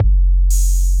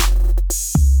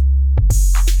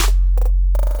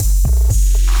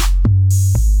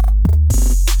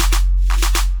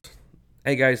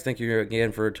Hey guys, thank you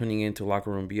again for tuning in to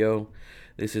Locker Room BO.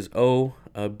 This is O.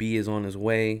 B is on his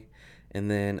way,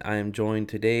 and then I am joined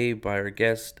today by our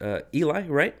guest Eli.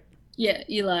 Right? Yeah,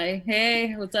 Eli.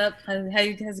 Hey, what's up? How's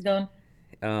it going?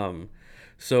 Um,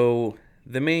 so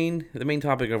the main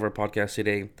topic of our podcast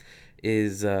today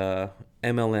is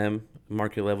MLM,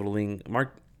 market leveling,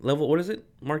 level. What is it?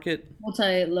 Market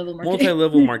Multi-level marketing.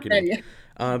 multi-level There marketing. you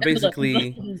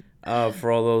Basically, go.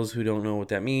 for all those who don't know what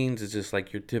that means, it's just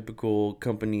like your typical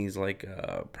companies like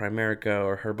Primerica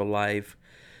or Herbalife,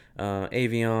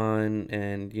 Avion,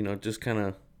 and just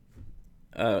kind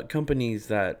of companies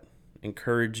that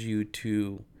encourage you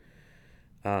to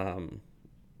um,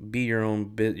 be your own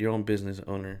business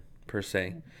owner per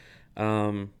se.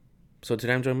 Um, so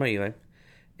today I'm joined by Eli,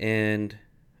 and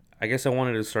I guess I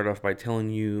wanted to start off by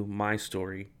telling you my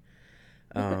story.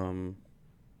 Okay. Um,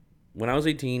 when I was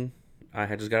 18, I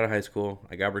had just got out of high school.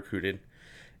 I got recruited,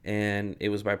 and it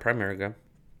was by Primerica.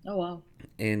 Oh wow.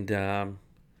 And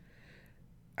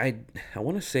I I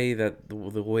want to say that the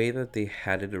way that they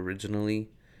had it originally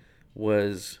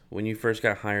was when you first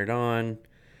got hired on,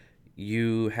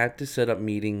 you had to set up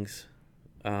meetings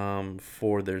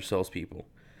for their salespeople,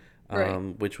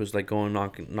 Right. which was like going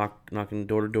knocking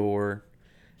door to door,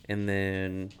 and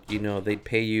then they'd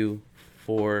pay you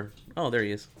for. Oh, there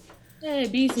he is. Hey,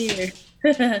 B's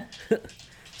here.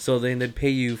 So then they'd pay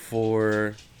you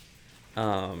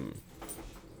um,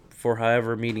 for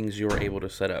however meetings you were able to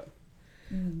set up.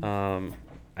 Mm, Um,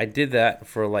 I did that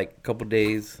for like a couple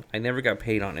days. I never got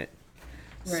paid on it.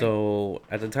 right. So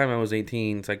at the time I was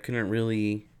 18, so I couldn't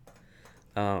really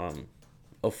um,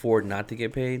 afford not to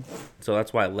get paid. So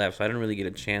that's why I left. So I didn't really get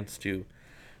a chance to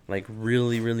like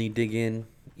really dig in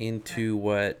into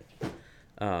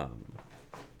um,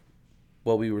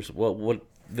 what we were what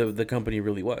the company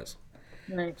really was.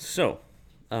 Right. So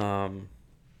um,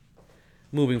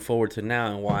 moving forward to now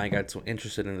and why I got so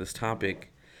interested in this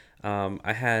topic,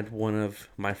 I had one of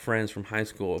my friends from high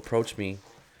school approach me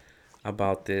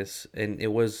about this, and it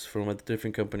was from a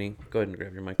different company. Go ahead and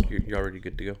grab your mic. You're already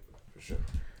good to go. For sure.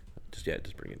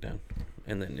 Just bring it down,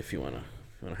 and then if you wanna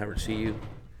have her see you.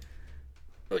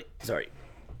 Oh, sorry.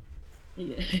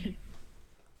 Yeah. There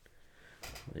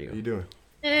How you you doing?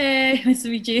 Hey, nice to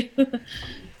meet you.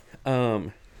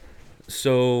 go.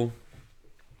 So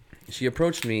she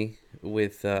approached me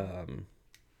with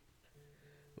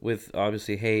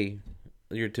obviously, hey,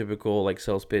 your typical like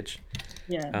sales pitch.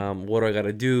 Yeah. What do I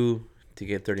gotta do to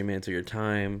get 30 minutes of your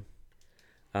time?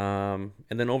 And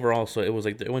then overall, so it was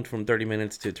like it went from 30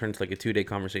 minutes to turn to like a 2 day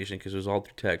conversation because it was all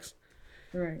through text.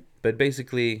 Right. But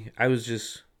basically, I was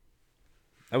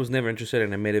never interested,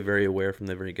 and I made it very aware from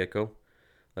the very get go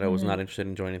that I was Mm-hmm. not interested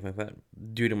in joining anything like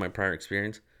that due to my prior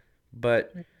experience.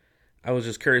 But I was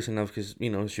just curious enough because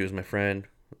she was my friend.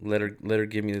 Let her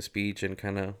give me the speech and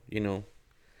kind of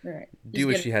Right. do Just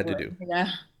what get it she had to for do. it.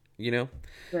 Yeah. You know.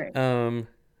 Right. Um.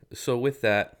 So with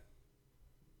that,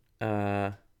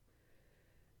 uh,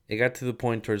 it got to the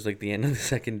point towards like the end of the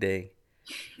second day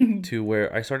to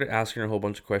where I started asking her a whole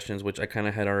bunch of questions, which I kind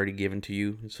of had already given to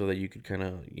you, so that you could kind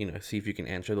of see if you can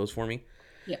answer those for me.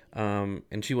 Yeah.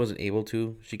 And she wasn't able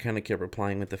to. She kind of kept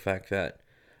replying with the fact that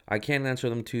I can answer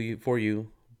them to you for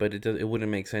you, but it wouldn't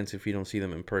make sense if you don't see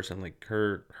them in person. Like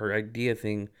her idea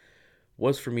thing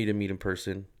was for me to meet in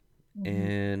person Mm-hmm.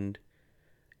 and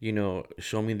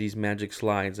show me these magic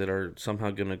slides that are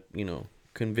somehow gonna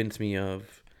convince me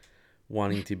of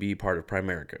wanting to be part of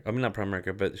Primerica. I mean not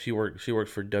Primerica, but she works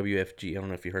for WFG. I don't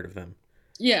know if you heard of them.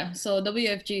 Yeah. So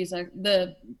WFG is like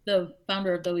the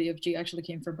founder of WFG actually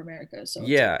came from America. So it's like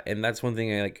Yeah, and that's one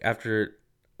thing I like after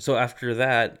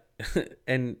that,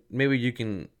 and maybe you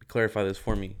can clarify this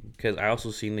for me because I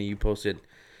also seen that you posted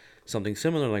something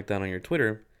similar like that on your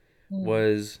Twitter. mm,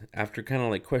 Was after kind of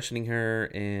like questioning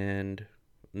her and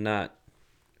not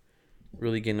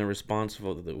really getting a response of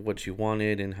what she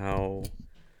wanted and how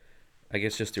I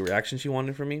guess just the reaction she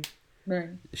wanted from me.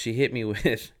 right. She hit me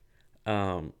with,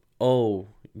 "Oh,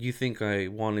 you think I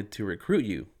wanted to recruit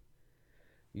you?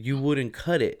 You wouldn't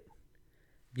cut it.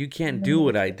 You can't do No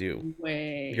what I do.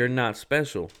 You're way. not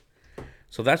special."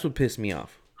 So that's what pissed me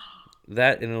off.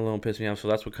 That in alone pissed me off. So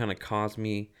that's what kind of caused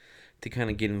me to kind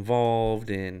of get involved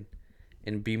and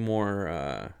be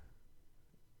more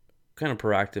kind of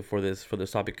proactive for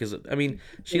this topic. Because I mean,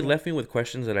 she Yeah. left me with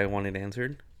questions that I wanted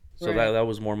answered. So Right. that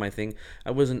was more my thing.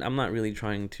 I'm not really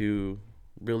trying to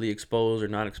really expose or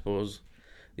not expose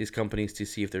these companies to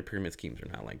see if they're pyramid schemes or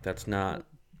not. Like that's not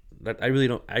that I really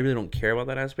don't care about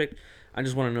that aspect. I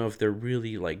just want to know if they're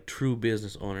really like true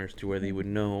business owners to where they would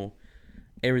know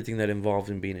everything that involves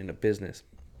in being in a business.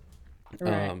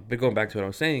 Right. But going back to what I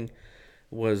was saying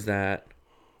was that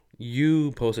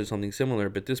you posted something similar,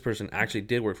 but this person actually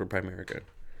did work for Primerica.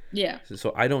 Yeah.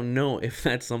 So I don't know if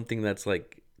that's something that's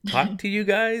like taught to you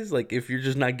guys, like if you're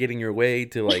just not getting your way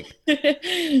to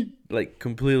like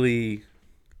completely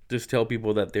just tell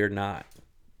people that they're not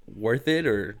worth it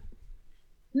or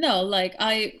No, like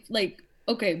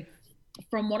okay,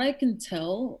 from what I can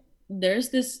tell, there's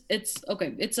this it's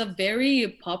okay, it's a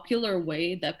very popular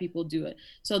way that people do it.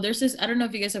 So there's this, I don't know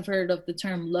if you guys have heard of the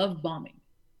term love bombing.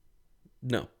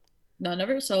 no. No,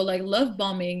 never. So like love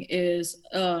bombing is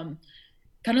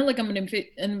kind of like a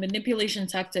manipulation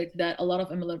tactic that a lot of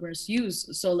MLMers use.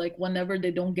 So like whenever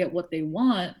they don't get what they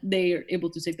want, they are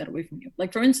able to take that away from you.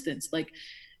 Like for instance, like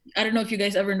I don't know if you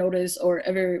guys ever noticed or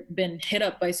ever been hit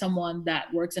up by someone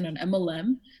that works in an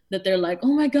MLM that they're like,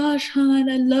 "Oh my gosh, hon,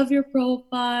 I love your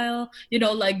profile." You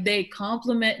know, like they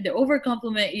over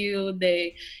compliment you.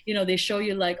 They show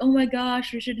you like, "Oh my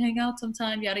gosh, we should hang out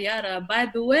sometime." Yada yada. By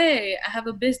the way, I have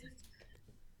a business.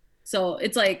 So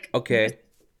it's like there's Okay.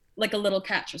 like a little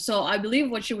catch. So I believe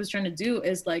what she was trying to do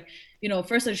is like,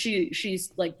 first of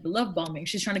she's like love bombing.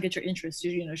 She's trying to get your interest.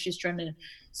 She's trying to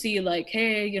see like,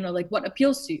 hey, like what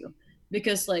appeals to you.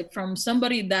 Because like from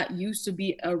somebody that used to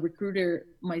be a recruiter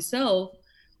myself,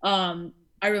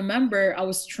 I remember I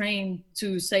was trained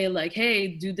to say like, hey,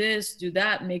 do this, do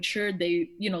that, make sure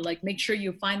like make sure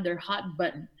you find their hot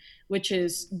button, which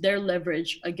is their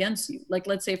leverage against you. Like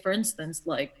let's say for instance,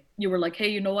 like you were like, hey,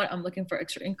 you know what? I'm looking for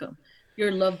extra income.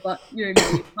 Your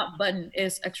hot button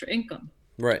is extra income.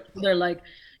 Right. They're like,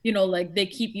 like they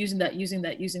keep using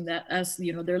that as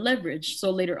their leverage. So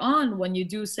later on, when you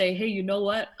do say, hey, you know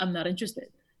what, I'm not interested,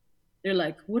 they're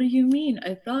like, what do you mean?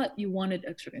 I thought you wanted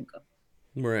extra income.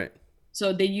 Right.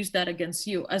 So they use that against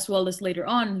you, as well as later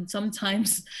on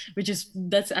sometimes,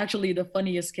 that's actually the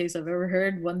funniest case I've ever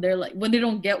heard. When they're like, when they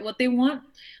don't get what they want,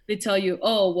 they tell you,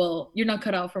 oh well, you're not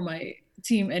cut out for my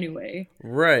team anyway.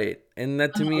 Right. And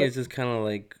that to me uh, is just kind of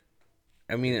like,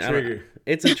 I mean, I don't, Trigger.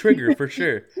 it's a trigger for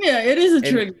sure. yeah, it is a And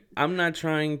trigger. I'm not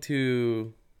trying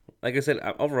to, like I said,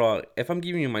 overall, if I'm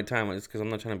giving you my time, it's because I'm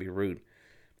not trying to be rude.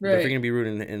 But if you're Right. gonna be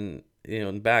rude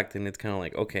in back, then it's kind of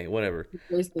like okay, whatever.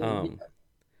 Wasted. Um,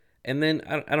 and then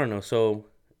I don't know. So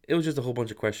it was just a whole bunch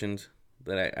of questions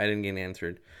that I didn't get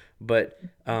answered. But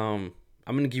I'm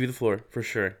gonna give you the floor for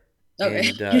sure,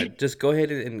 and Okay. just go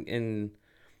ahead and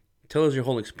tell us your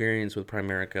whole experience with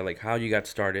Primerica, like how you got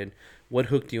started, what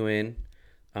hooked you in,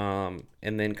 and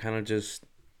then kind of just,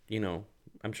 you know,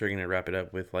 I'm sure you're gonna wrap it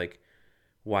up with like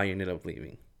why you ended up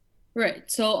leaving. Right.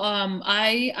 So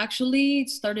I actually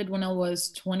started when I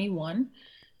was 21.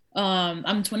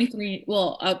 I'm 23.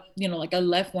 Well, like I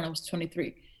left when I was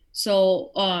 23.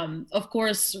 So of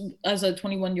course, as a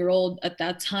 21-year-old at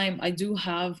that time, I do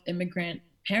have immigrant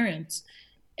parents,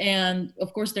 and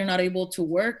of course they're not able to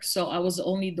work. So I was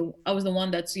the one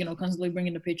that's constantly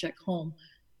bringing the paycheck home.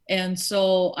 And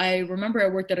so I remember I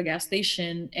worked at a gas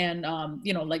station, and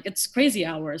like it's crazy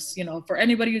hours. For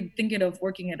anybody thinking of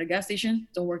working at a gas station,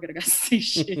 don't work at a gas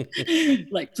station.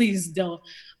 Like, please don't.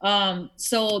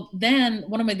 So then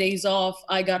one of my days off,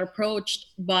 I got approached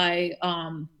by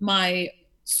my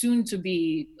soon to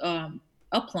be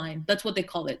upline. That's what they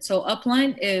call it. So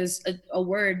upline is a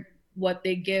word what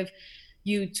they give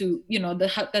you to,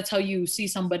 that's how you see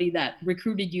somebody that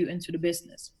recruited you into the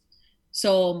business.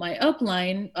 So my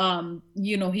upline,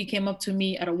 he came up to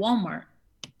me at a Walmart.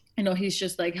 He's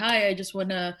just like, "Hi,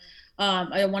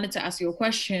 I wanted to ask you a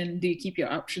question. Do you keep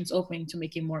your options open to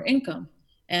making more income?"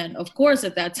 And of course,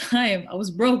 at that time, I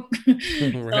was broke. So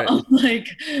Right. I'm like,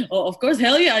 "Oh, of course,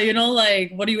 hell yeah!"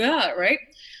 Like, what do you got, right?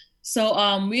 So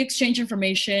we exchanged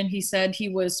information. He said he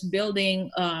was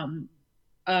building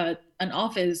an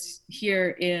office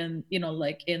here in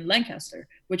like in Lancaster,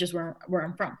 which is where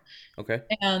I'm from. Okay.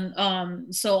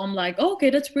 And so I'm like, oh, okay,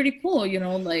 that's pretty cool.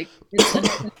 Like it's an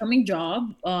up and coming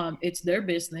job. It's their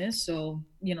business, so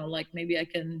like maybe I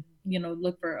can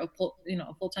look for a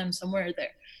full time somewhere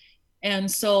there. And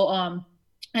so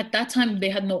at that time they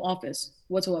had no office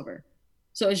whatsoever,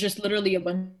 so it's just literally a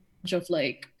bunch of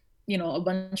like a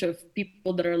bunch of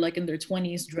people that are like in their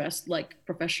 20s dressed like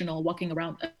professional walking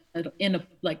around in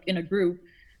a group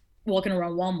walking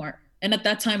around Walmart. And at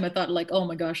that time, I thought like, oh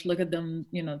my gosh, look at them,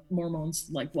 Mormons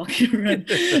like walking around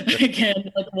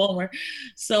again like Walmart.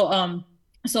 So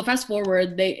so fast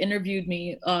forward, they interviewed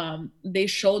me. They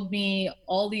showed me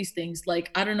all these things.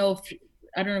 Like I don't know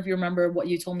if you remember what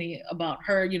you told me about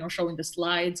her, showing the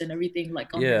slides and everything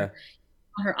like on Yeah.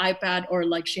 her iPad, or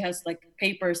like she has like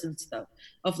papers and stuff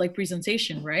of like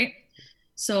presentation, right?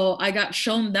 So I got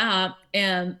shown that,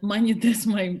 and mind you, this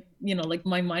my like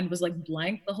my mind was like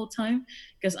blank the whole time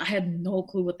because I had no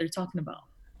clue what they're talking about.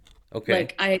 Okay.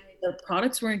 Like the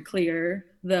products weren't clear.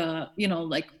 The,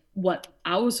 like what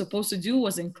I was supposed to do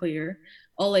wasn't clear.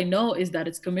 All I know is that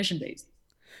it's commission based.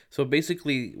 So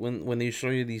basically, when they show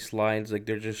you these slides, like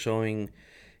they're just showing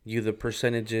you the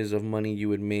percentages of money you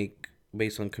would make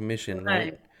based on commission, right?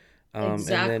 Right. And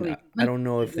then Exactly. I don't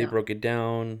know if they Yeah. broke it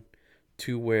down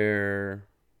to where,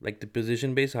 like the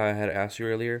position base, how I had asked you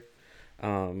earlier,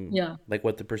 Yeah. like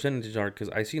what the percentages are. Because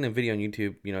I seen a video on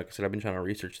YouTube, like I said, I've been trying to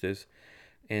research this,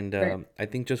 and Right. I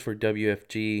think just for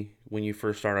WFG, when you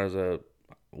first start as a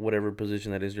whatever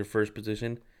position that is your first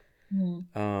position,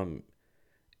 Mhm. um,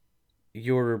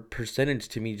 your percentage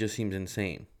to me just seems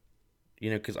insane.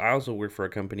 Because I also work for a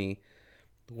company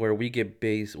where we get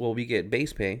base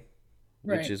pay,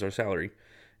 which Right. is our salary,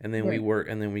 and then we Right. work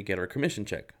and then we get our commission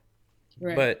check.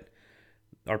 Right. But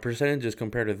our percentages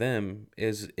compared to them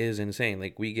is insane.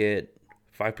 Like we get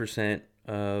 5%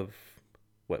 of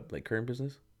what, like current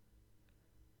business.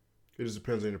 It just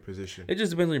depends on your position. It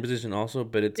just depends on your position also,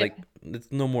 but it's Yeah. like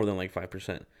it's no more than like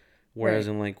 5%. Whereas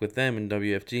Right. in like with them in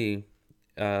WFG,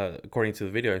 according to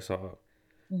the video I saw,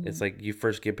 it's Mhm. like you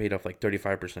first get paid off like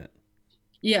 35%.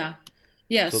 Yeah.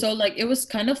 Yeah. So So like it was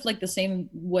kind of like the same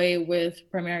way with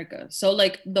Primerica. So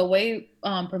like the way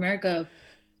Primerica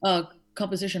uh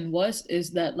composition was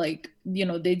is that like,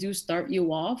 they do start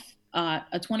you off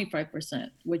at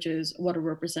 25%, which is what a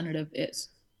representative is.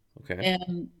 okay,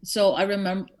 And so I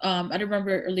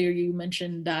remember earlier you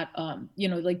mentioned that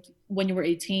like when you were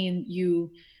 18,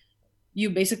 you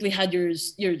basically had your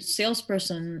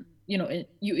salesperson,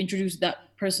 you introduced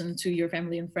that person to your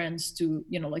family and friends to,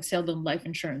 like sell them life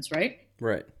insurance, right?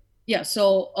 right, Yeah.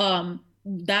 So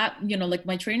that, like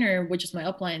my trainer, which is my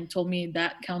upline, told me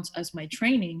that counts as my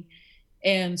training.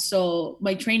 And so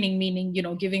my training, meaning,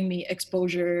 giving me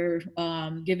exposure,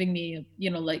 giving me,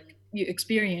 like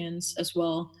experience as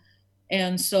well.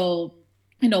 And so,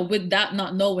 with that,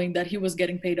 not knowing that he was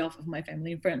getting paid off of my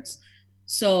family and friends.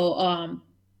 So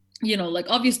like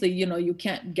obviously, you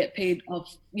can't get paid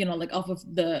off, like off of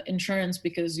the insurance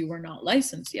because you were not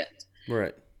licensed yet.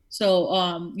 right. So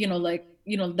like,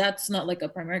 that's not like a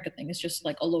Primerica thing. It's just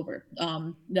like all over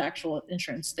the actual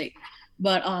insurance state.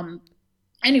 But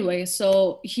anyway,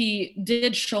 so he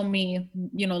did show me,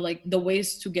 like the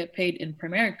ways to get paid in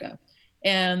Primerica.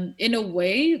 And in a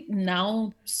way,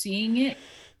 now seeing it,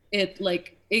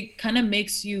 it kind of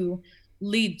makes you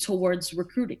lead towards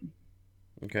recruiting.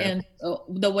 Okay, And so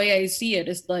the way I see it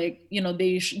is like,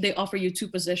 they offer you two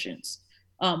positions.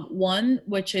 One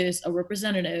which is a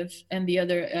representative and the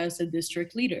other as a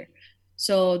district leader.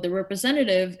 So the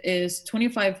representative is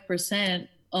 25%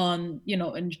 on,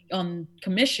 on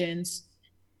commissions.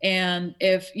 And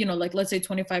if, like let's say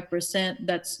 25%,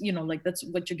 that's, like that's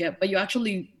what you get. But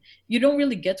you don't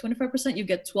really get 25%, you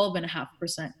get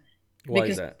 12.5%. why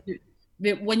is Because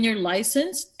that? when you're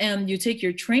licensed and you take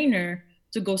your trainer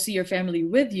to go see your family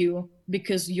with you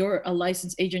because you're a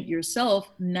licensed agent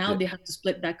yourself, now Yeah. they have to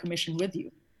split that commission with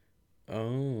you.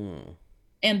 Oh,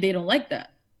 And they don't like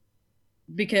that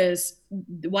because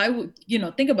why would,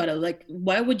 think about it, like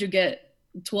why would you get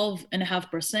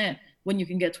 12.5% when you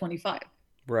can get 25?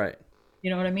 right. You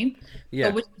know what I mean? So Yeah.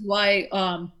 which is why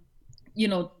you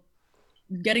know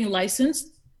getting licensed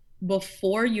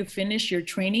before you finish your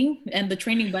training, and the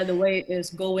training by the way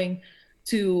is going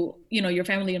to, your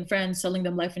family and friends, selling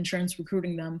them life insurance,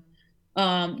 recruiting them.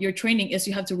 Your training is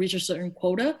you have to reach a certain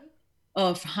quota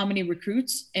of how many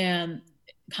recruits and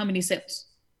how many sales.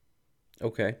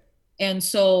 Okay. And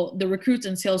so the recruits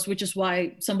and sales, which is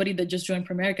why somebody that just joined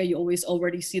Primerica, you always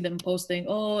already see them posting,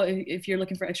 oh, if you're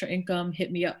looking for extra income,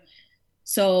 hit me up.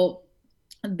 So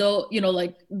though,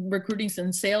 like recruiting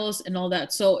and sales and all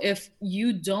that. So if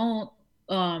you don't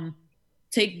um,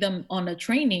 take them on a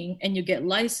training and you get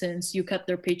licensed, you cut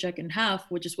their paycheck in half,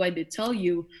 which is why they tell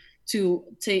you to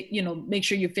take, make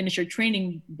sure you finish your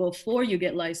training before you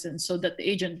get licensed so that the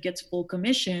agent gets full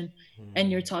commission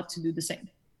and you're taught to do the same.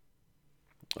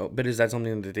 Oh, but is that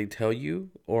something that they tell you,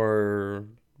 or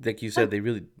like you said,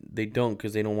 they don't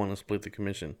because they don't want to split the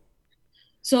commission?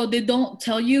 So they don't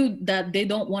tell you that they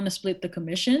don't want to split the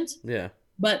commissions, Yeah.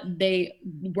 but they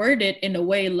word it in a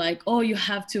way like, oh, you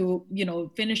have to,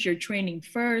 finish your training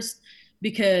first,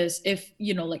 because if,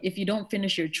 like if you don't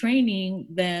finish your training,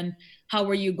 then how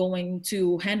are you going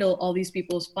to handle all these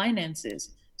people's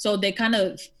finances? So they kind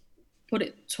of put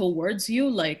it towards you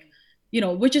like,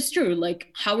 which is true,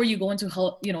 like how are you going to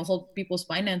help, hold people's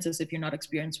finances if you're not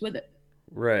experienced with it?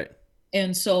 Right.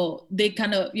 And so they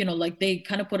kind of, like they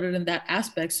kind of put it in that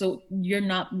aspect, so you're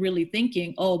not really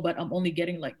thinking, oh, but I'm only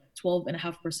getting like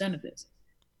 12.5% of this.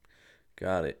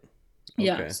 Got it.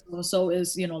 Yeah. Okay. So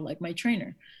is, like my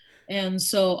trainer. And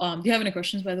so, do you have any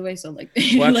questions, by the way? So, like, Well,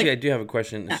 actually, like, I do have a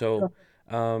question. yeah, So,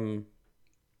 um,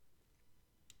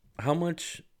 how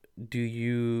much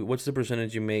what's the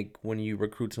percentage you make when you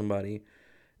recruit somebody?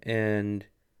 And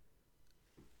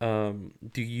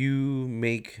do you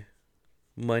make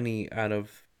money out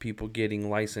of people getting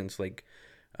licensed? Like,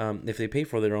 if they pay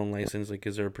for their own license, like,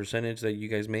 is there a percentage that you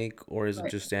guys make, or is it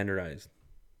right. just standardized?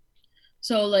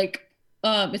 So, like,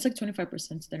 it's like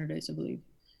 25% standardized, I believe.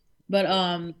 But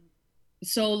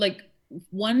so like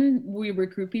when we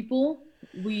recruit people,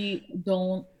 we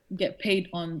don't get paid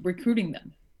on recruiting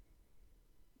them.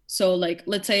 So like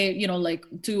let's say, like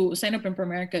to sign up in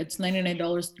Pramerica, it's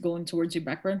 $99 going towards your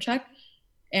background check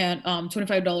and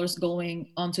 $25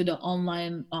 going onto the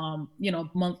online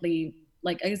monthly,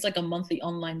 like it's like a monthly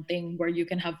online thing where you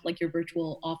can have like your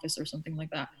virtual office or something like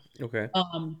that. Okay.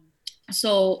 Um,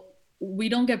 so we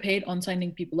don't get paid on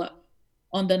signing people up.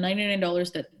 On the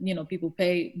 $99 that people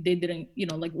pay, they didn't,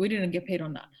 like we didn't get paid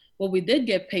on that. What we did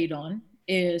get paid on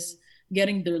is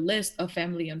getting their list of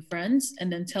family and friends, and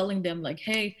then telling them like,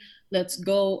 hey, let's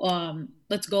go,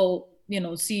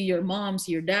 see your mom,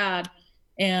 see your dad,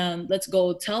 and let's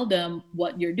go tell them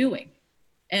what you're doing.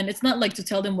 And it's not like to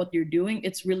tell them what you're doing;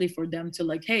 it's really for them to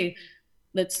like, hey,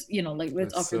 let's like let's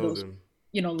Let's offer sell those,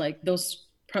 them. like those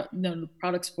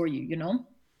products for you.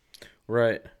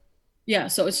 Right. Yeah,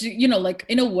 so it's like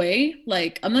in a way,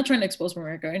 like I'm not trying to expose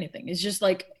America or anything. It's just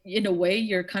like in a way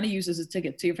you're kind of used as a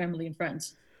ticket to your family and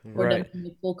friends for them Right. to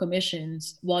make full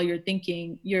commissions while you're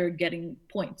thinking you're getting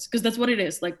points, because that's what it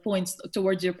is, like points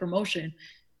towards your promotion.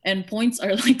 And points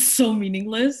are like so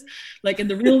meaningless, like in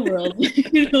the real world.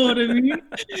 You know what I mean?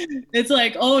 It's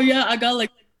like, oh yeah, I got like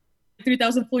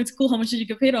 3,000 points. Cool. How much did you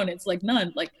get paid on it? It's like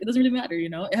none. Like it doesn't really matter.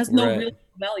 It has no Right. real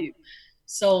value.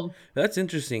 So That's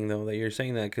interesting though that you're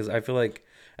saying that, because I feel like,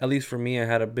 at least for me, I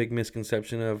had a big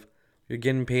misconception of you're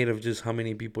getting paid of just how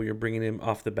many people you're bringing in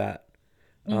off the bat.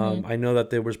 mhm. I know that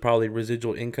there was probably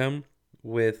residual income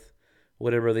with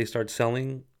whatever they start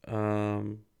selling.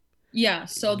 Yeah,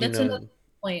 so You that's another know,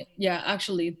 point. Yeah,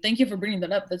 actually, thank you for bringing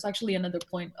that up. That's actually another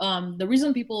point. The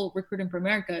reason people recruit in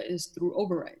Primerica is through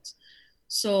overrides.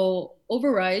 So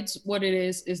overrides, what it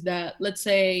is that let's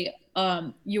say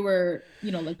you were,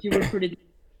 like you recruited,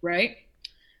 right?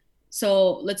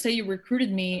 So let's say you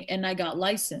recruited me and I got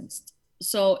licensed.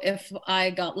 So if I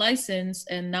got licensed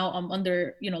and now I'm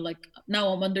under, like now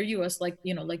I'm under you as like,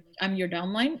 like I'm your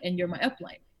downline and you're my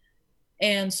upline.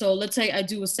 And so let's say I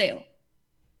do a sale.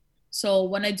 So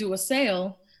when I do a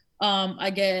sale, I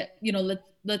get,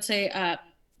 let's say at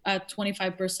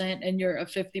 25%, and you're a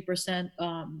 50%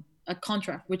 a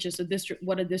contract, which is a district,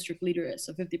 what a district leader is,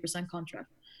 a 50% contract.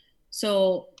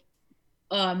 So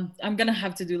I'm gonna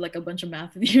have to do like a bunch of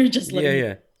math here, just yeah, letting you.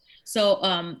 yeah. So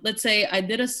let's say I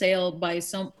did a sale by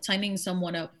signing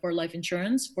someone up for life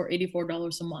insurance for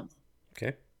 $84 a month.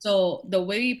 Okay. So the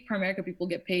way Primerica people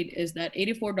get paid is that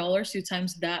 $84, you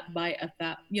times that by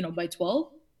by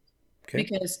 12, Okay.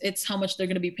 because it's how much they're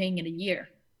going to be paying in a year.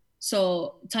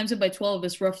 So times it by 12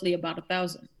 is roughly about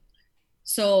 1,000.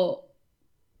 So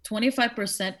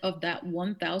 25% of that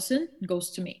 1,000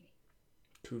 goes to me.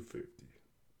 250.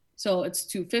 So it's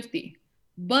 250.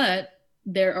 But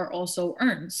there are also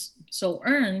earns. So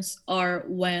earns are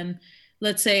when,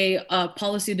 let's say, a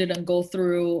policy didn't go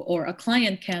through or a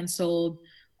client canceled.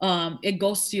 It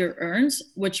goes to your earns,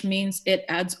 which means it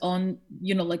adds on,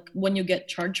 like when you get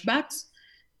chargebacks,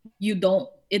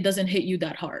 it doesn't hit you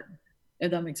that hard,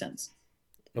 if that makes sense.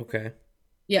 Okay.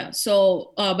 Yeah,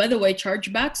 so by the way,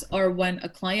 chargebacks are when a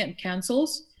client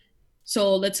cancels.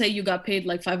 So let's say you got paid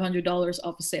like $500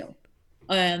 off a sale,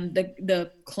 and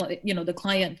the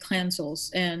client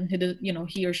cancels, and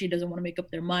he or she doesn't want to make up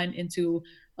their mind into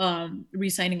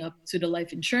re-signing up to the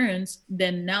life insurance.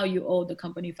 Then now you owe the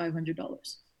company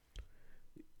 $500.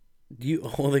 Do you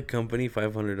owe the company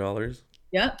 $500?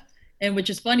 Yeah, and which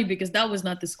is funny because that was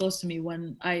not disclosed to me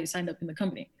when I signed up in the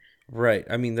company. Right.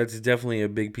 I mean, that's definitely a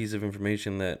big piece of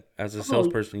information that, as a Oh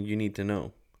salesperson, you need to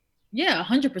know. yeah,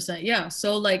 100%. Yeah.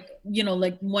 So like,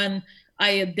 like when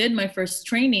I did my first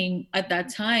training at that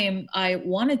time, I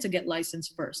wanted to get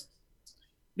licensed first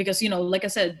because, like I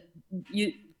said,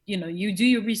 you you do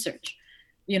your research.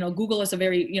 Google is a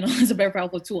very, is a very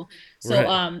powerful tool. So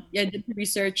Right. yeah, I did the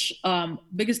research.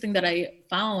 Biggest thing that I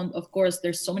found, of course,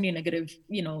 there's so many negative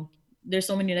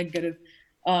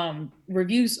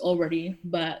reviews already,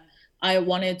 but I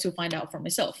wanted to find out for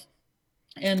myself.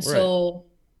 And Right. so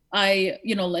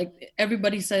like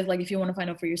everybody says, like, if you want to find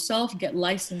out for yourself, get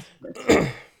licensed first.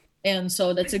 And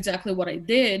so that's exactly what I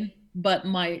did. But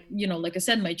my, like I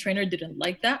said, my trainer didn't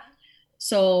like that.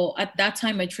 So at that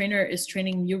time, my trainer is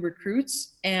training new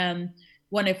recruits, and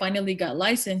when I finally got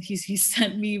licensed, he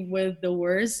sent me with the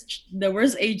worst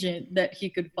agent that he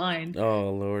could find.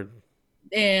 Oh Lord.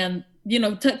 And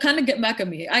to kind of get back at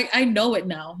me. I know it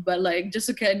now, but like just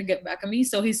to kind of get back at me.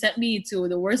 So he sent me to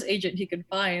the worst agent he could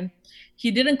find. He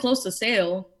didn't close the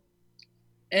sale,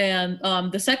 and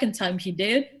the second time he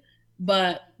did,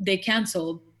 but they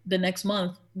canceled the next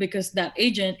month because that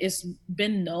agent is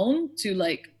been known to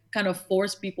like kind of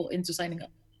force people into signing up.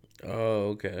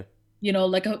 Oh, okay.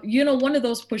 Like one of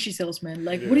those pushy salesmen.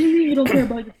 Like, what do Yeah. you mean you don't care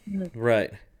about your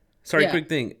Right. Sorry, Yeah. quick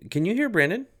thing. Can you hear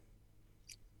Brandon?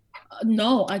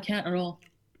 No, I can't at all.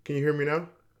 Can you hear me now?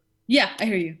 Yeah, I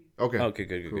hear you. Okay. Okay,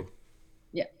 good, good, Cool. good.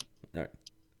 Yeah. All right.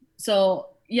 So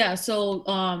yeah, so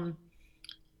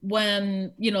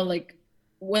when like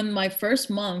when my first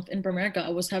month in America, I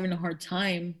was having a hard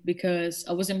time because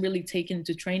I wasn't really taken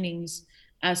to trainings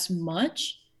as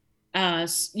much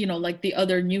as like the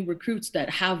other new recruits that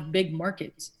have big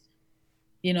markets.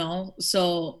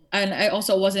 So, and I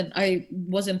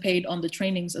wasn't paid on the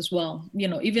trainings as well.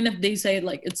 Even if they say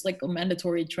like it's like a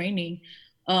mandatory training,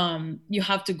 you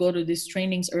have to go to these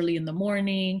trainings early in the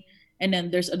morning, and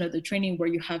then there's another training where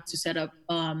you have to set up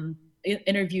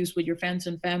interviews with your friends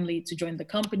and family to join the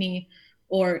company,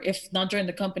 or if not join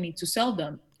the company, to sell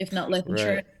them, if not life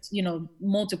Right. insurance,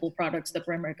 multiple products that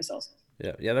Primerica sells.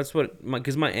 Yeah, yeah. That's what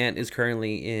because my aunt is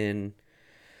currently in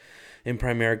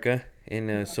Primerica,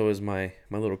 and so is my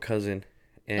little cousin,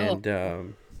 Oh,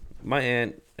 and my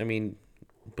aunt, I mean,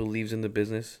 believes in the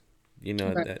business.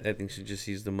 right, I think she just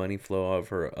sees the money flow out of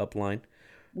her upline,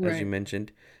 as you right.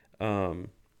 mentioned. Um,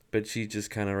 but she's just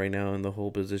kind of right now in the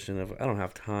whole position of I don't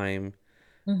have time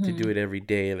to do Hmm. it every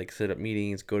day, like set up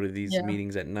meetings, go to these Yeah,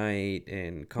 meetings at night,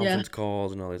 and yeah. conference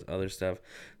calls and all this other stuff.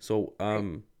 So,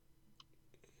 Right.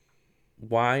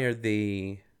 why are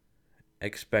they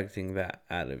expecting that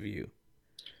out of you?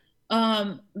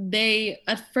 They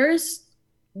at first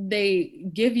they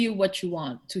give you what you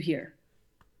want to hear.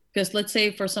 Because let's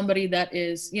say for somebody that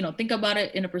is, think about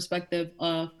it in a perspective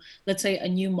of, let's say, a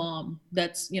new mom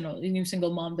that's, a new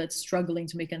single mom that's struggling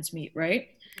to make ends meet, right?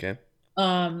 Okay.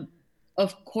 Um,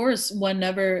 of course,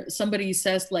 whenever somebody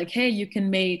says like, hey, you can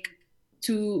make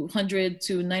 $200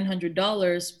 to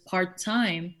 $900 part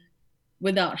time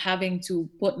without having to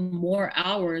put more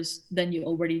hours than you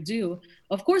already do,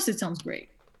 of course it sounds great,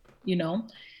 you know?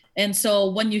 And so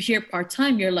when you hear part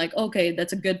time, you're like, okay,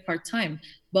 that's a good part time.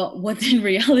 But what in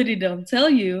reality don't tell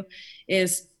you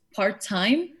is part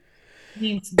time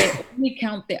means they only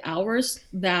count the hours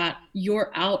that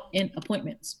you're out in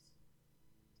appointments.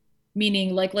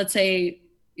 Meaning, like, let's say,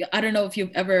 I don't know if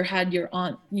you've ever had your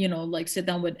aunt, like sit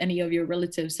down with any of your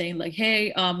relatives saying like,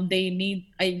 hey,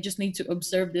 I just need to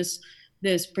observe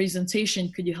this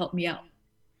presentation. Could you help me out?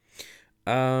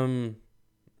 Um,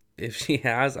 if she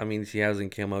has, I mean, she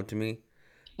hasn't come up to me.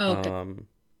 Oh, okay. Um,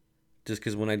 just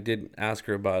because when I did ask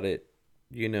her about it,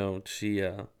 she,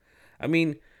 I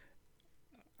mean,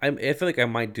 I feel like I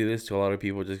might do this to a lot of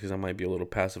people just because I might be a little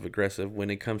passive aggressive when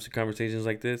it comes to conversations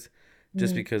like this,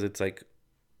 just Mhm. because it's like,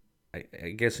 I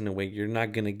guess in a way, you're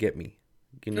not gonna get me.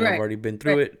 I've Right. already been Right.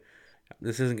 through it.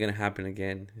 This isn't gonna happen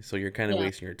again. So you're kind of Yeah.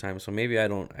 wasting your time. So maybe I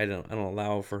don't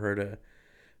allow for her to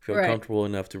feel Right. comfortable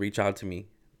enough to reach out to me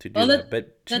to do Well, that.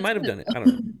 But she that's might have good. done it. I don't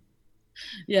know.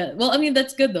 Yeah. Well, I mean,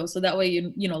 that's good though. So that way,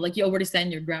 like you already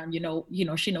stand your ground.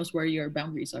 She knows where your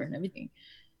boundaries are and everything.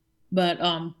 But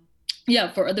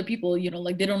yeah, for other people,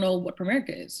 like they don't know what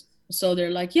Primerica is, so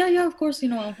they're like, yeah, yeah, of course,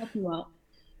 I'll help you out.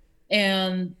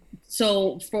 And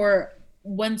so for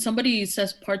when somebody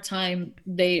says part-time,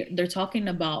 they're talking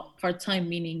about part-time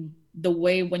meaning the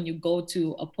way when you go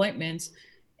to appointments,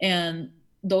 and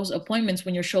those appointments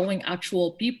when you're showing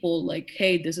actual people like,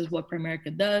 hey, this is what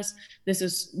Primerica does, this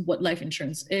is what life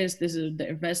insurance is, this is the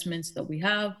investments that we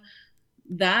have,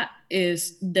 that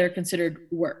is they're considered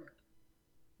work.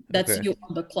 That's Okay. you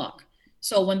on the clock.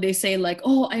 So when they say like,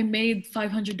 oh, I made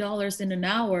 $500 in an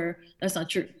hour, that's not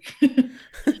true.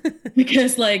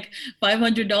 Because like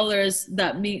 $500,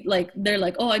 that mean like they're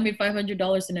like, oh, I made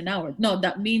 $500 in an hour. No,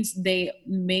 that means they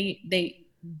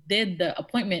did the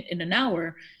appointment in an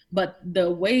hour, but the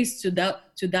ways to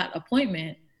that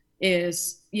appointment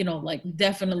is, like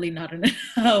definitely not an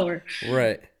hour.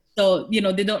 Right. So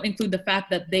they don't include the fact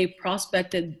that they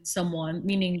prospected someone,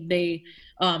 meaning they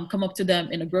come up to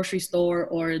them in a grocery store,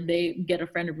 or they get a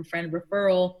friend of a friend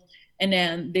referral, and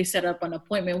then they set up an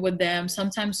appointment with them.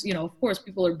 Sometimes, of course,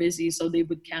 people are busy, so they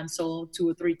would cancel 2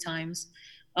 or 3 times.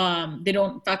 They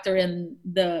don't factor in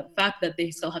the fact that they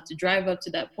still have to drive up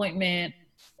to that appointment,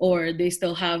 or they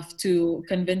still have to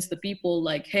convince the people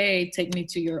like, hey, take me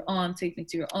to your aunt, take me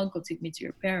to your uncle, take me to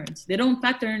your parents. They don't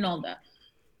factor in all that.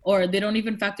 or they don't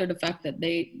even factor the fact that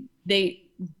they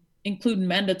include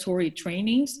mandatory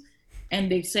trainings,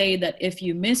 and they say that if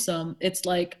you miss them, it's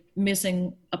like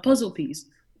missing a puzzle piece.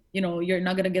 You're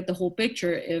not going to get the whole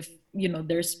picture if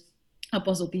there's a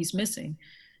puzzle piece missing.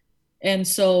 And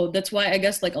so that's why I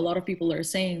guess like a lot of people are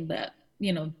saying that,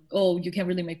 oh, you can't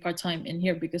really make part-time in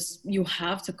here because you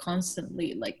have to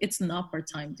constantly, like, it's not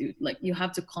part-time, dude. Like, you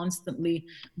have to constantly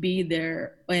be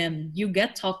there, and you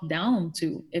get talked down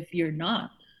to if you're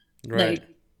not. Right. Like,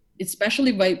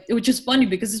 especially by, which is funny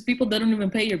because it's people that don't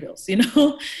even pay your bills.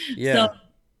 So Yeah.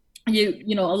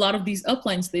 a lot of these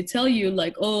uplines, they tell you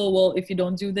like, oh, well, if you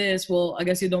don't do this, well, I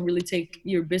guess you don't really take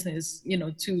your business,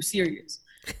 too serious.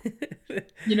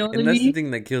 You know what I And that's the mean?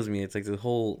 thing that kills me. It's like the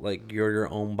whole like you're your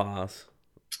own boss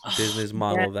business Yeah,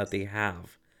 model that they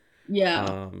have. yeah,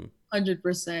 Um,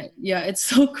 100%. Yeah, it's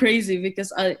so crazy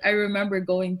because I remember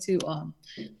going to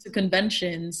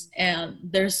conventions, and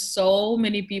there's so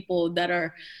many people that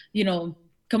are, you know,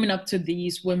 coming up to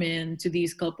these women, to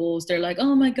these couples. They're like,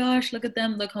 "Oh my gosh, look at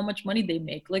them. Look how much money they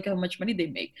make. Look how much money they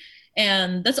make."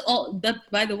 And that's all that,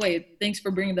 by the way, thanks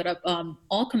for bringing that up.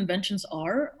 All conventions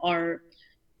are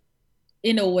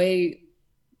in a way,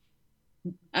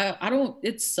 I don't,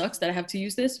 it sucks that I have to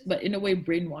use this, but in a way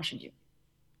brainwashing you,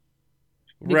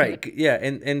 because right. Yeah.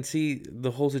 And see,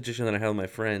 the whole situation that I had with my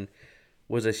friend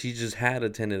was that she just had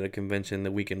attended a convention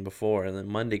the weekend before, and then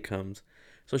Monday comes,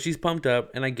 so she's pumped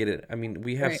up, and I get it. I mean,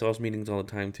 we have right. sales meetings all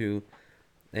the time too,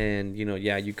 and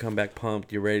yeah, you come back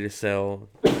pumped, you're ready to sell.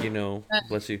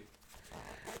 Bless you.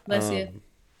 Bless you. Um,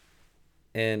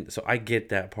 and so I get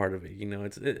that part of it.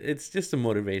 It's just a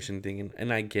motivation thing,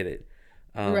 and I get it.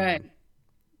 Right. Um,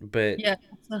 but Yeah,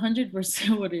 it's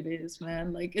 100% what it is,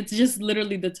 man. Like, it's just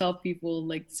literally the top people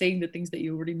like saying the things that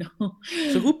you already know.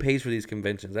 so who pays for these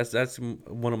conventions? That's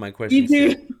one of my We questions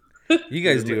too. do. You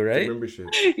guys do, The right? membership.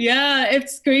 Yeah,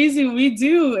 it's crazy. We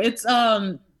do. It's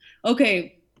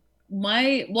okay.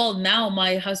 Now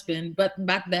my husband, but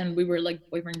back then we were like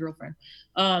boyfriend girlfriend.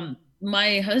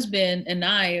 My husband and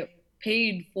I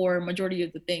paid for majority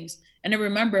of the things. And I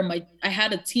remember I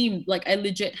had a team, like I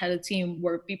legit had a team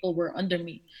where people were under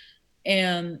me.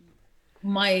 And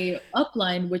my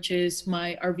upline, which is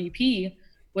my RVP,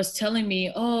 was telling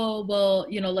me, "Oh, well,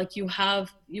 like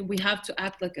we have to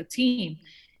act like a team,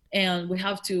 and we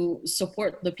have to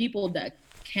support the people that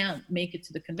can't make it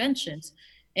to the conventions."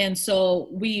 And so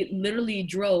we literally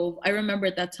drove. I remember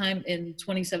at that time in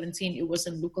 2017, it was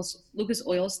in Lucas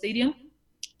Oil Stadium.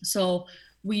 So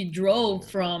we drove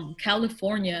from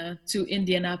California to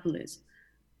Indianapolis.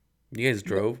 You guys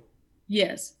drove?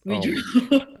 Yes, we Oh my drove.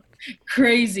 god.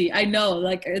 Crazy. I know,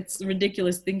 like it's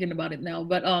ridiculous thinking about it now.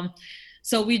 But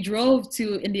so we drove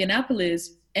to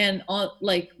Indianapolis, and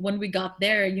like when we got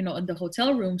there, in the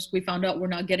hotel rooms, we found out we're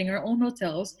not getting our own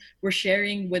hotels. We're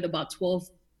sharing with about 12,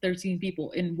 13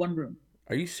 people in one room.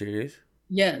 Are you serious?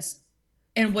 Yes.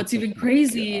 And what's Oh even my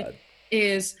crazy god.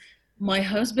 is my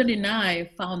husband and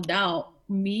I found out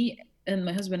me and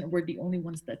my husband were the only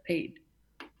ones that paid.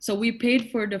 So we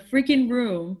paid for the freaking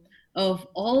room of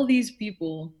all these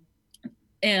people,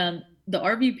 and the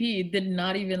RVP did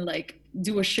not even like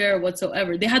do a share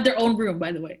whatsoever. They had their own room,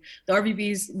 by the way. The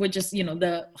RVPs would just,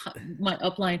 my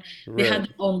upline, they had Right.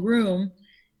 their own room,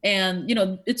 and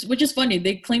it's, which is funny.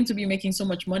 They claim to be making so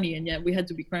much money, and yet we had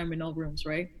to be crammed in all rooms,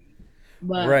 right?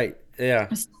 But Right. Yeah.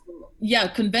 yeah,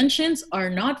 conventions are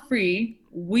not free.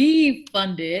 We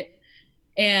fund it,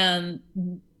 and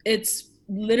it's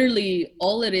literally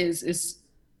all it is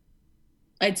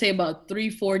I'd say about 3,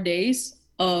 4 days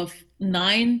of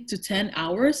 9 to 10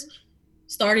 hours,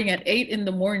 starting at 8 in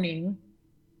the morning,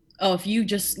 of you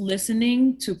just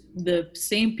listening to the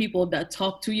same people that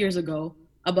talked 2 years ago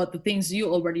about the things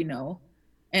you already know.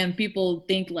 And people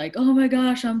think like, oh my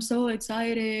gosh, I'm so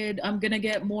excited. I'm gonna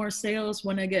get more sales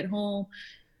when I get home.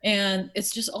 And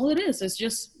it's just all it is. It's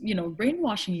just,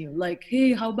 brainwashing you. Like,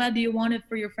 hey, how bad do you want it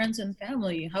for your friends and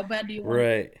family? How bad do you want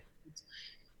it? Right.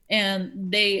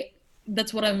 And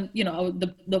that's what I'm,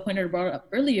 the point I brought up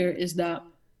earlier is that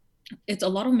it's a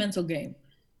lot of mental game.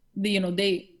 They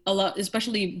a lot,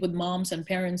 especially with moms and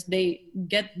parents, they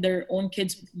get their own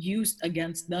kids used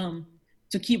against them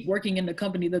to keep working in the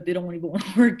company that they don't even want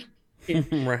to work in,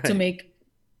 to Right. make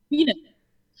peanuts.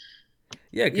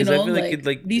 Yeah, because I feel like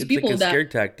Like these it's like a people that, scare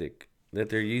tactic that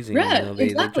they're using. yeah,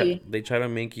 exactly. They try to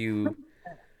make you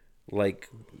like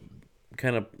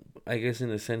kind of, I guess,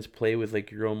 in a sense, play with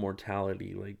like your own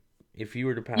mortality. Like, if you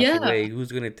were to pass Yeah, away,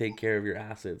 who's gonna take care of your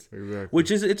assets? Exactly.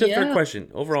 Which is, it's a fair yeah,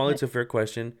 question. Overall, it's a fair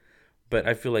question, but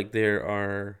I feel like there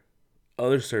are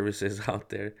other services out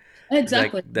there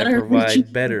exactly. That that are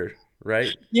provide better,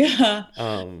 right? yeah,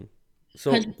 Um,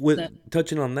 So with 100%.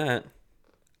 touching on that,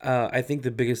 I think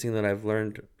the biggest thing that I've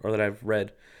learned or that I've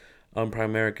read on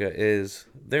Primerica is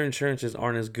their insurances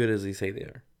aren't as good as they say they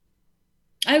are.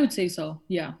 I would say so.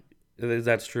 Yeah. Is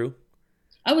that true?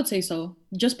 I would say so.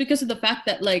 Just because of the fact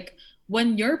that like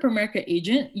when you're a Primerica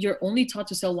agent, you're only taught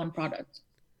to sell one product.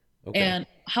 Okay. And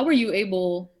how are you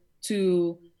able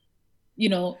to, you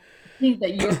know, think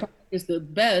that your product is the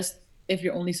best if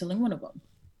you're only selling one of them?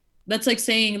 That's like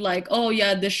saying like, oh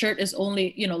yeah, this shirt is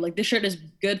only, like this shirt is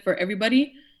good for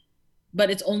everybody,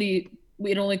 but it only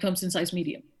comes in size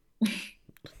medium.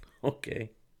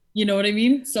 Okay. You know what I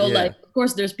mean? So like, Yeah. of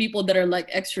course, there's people that are like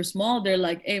extra small. They're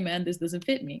like, hey man, this doesn't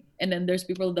fit me. And then there's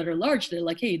people that are large. They're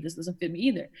like, hey, this doesn't fit me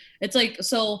either. It's like,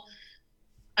 so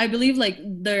I believe like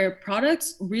their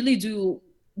products really do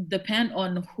depend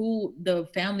on who the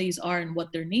families are and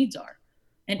what their needs are.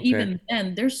 And Okay. even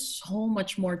then, there's so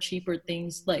much more cheaper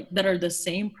things like that are the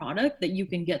same product that you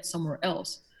can get somewhere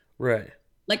else. Right.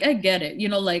 Like I get it,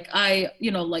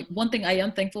 like one thing I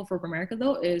am thankful for America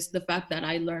though is the fact that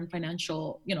I learned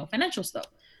financial stuff,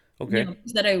 Okay.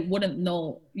 things that I wouldn't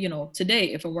know,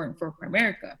 today if it weren't for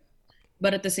Primerica.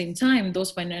 But at the same time,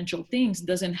 those financial things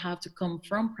doesn't have to come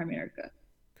from Primerica.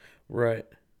 Right.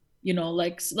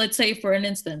 Like let's say for an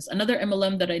instance, another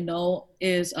MLM that I know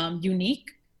is Unique.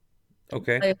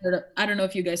 Okay. I don't know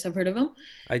if you guys have heard of them.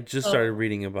 I just So started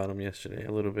reading about them yesterday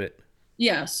a little bit.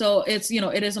 yeah, so it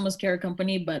is a mascara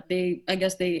company, but I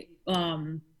guess they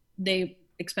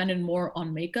expanded more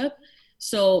on makeup.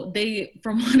 So they,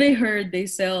 from what I heard, they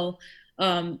sell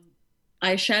um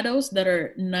eyeshadows that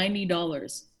are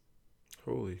 $90.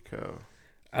 Holy cow.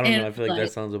 I don't know. And I feel like that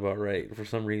like sounds about right for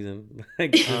some reason.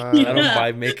 Like, just I don't Uh, yeah,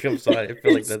 buy makeup, so I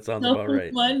feel like it's that sounds so about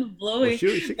right. mind well, blowing.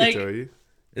 she could Like tell you.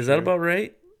 Is that Sure. about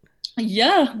right?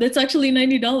 yeah, that's actually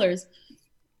 $90,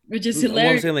 which is Well,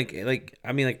 I'm hilarious. saying like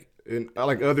I mean like And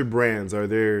like other brands, are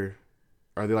they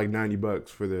like $90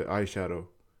 for the eyeshadow,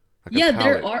 like a Yeah,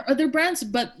 there palette? are other brands,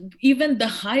 but even the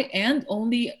high end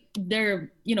only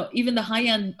they're, even the high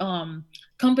end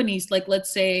companies like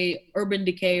let's say Urban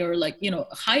Decay or like,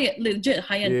 legit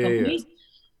high Yeah, end yeah, yeah. companies,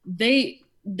 they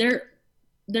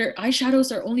their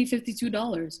eyeshadows are only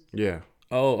 $52. Yeah.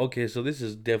 oh okay, so this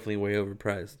is definitely way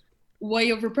overpriced. Way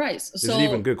overpriced. Is it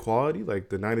even So good quality, like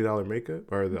the $90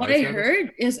 makeup or the what I eyeshadows?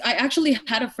 heard is I actually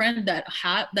had a friend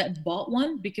that bought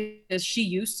one because she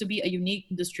used to be a Unique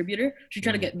distributor. She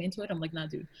tried to Hmm. get me into it. I'm like, nah,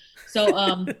 dude. So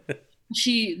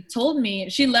she told me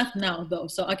she left now though,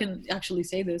 so I can actually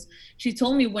say this. She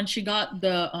told me when she got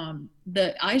the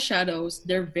eyeshadows,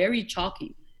 they're very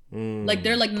chalky. Like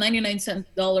they're Mm. like 99 cent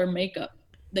dollar makeup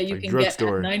that you Like can get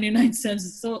at drugstore. 99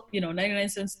 cents, so 99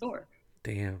 cent store.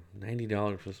 Damn,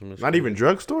 $90 for some Not mascara. even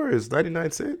drugstore is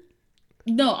 99¢.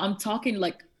 No, I'm talking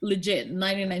like legit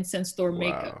 99 cent store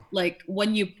makeup. Wow. Like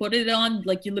when you put it on,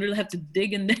 like you literally have to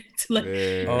dig in there to like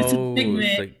Yeah. it's a Oh,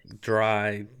 it's pigment. like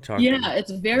dry, Yeah, chalky.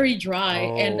 it's very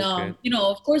dry, Oh, and okay.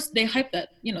 of course they hype it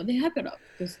up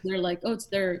because they're like, oh, it's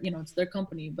their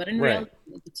company, but in Right. reality,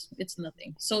 like, it's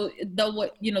nothing. So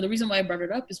the reason why I brought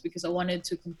it up is because I wanted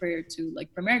to compare it to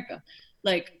like Primerica,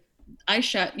 like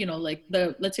like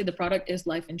let's say the product is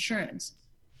life insurance.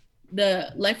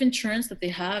 The life insurance that they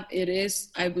have, it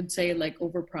is, I would say, like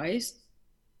overpriced,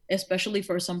 especially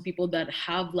for some people that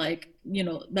have like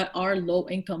that are low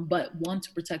income but want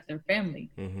to protect their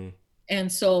family. Hmm.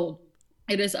 And so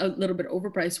it is a little bit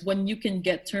overpriced when you can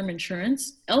get term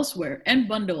insurance elsewhere and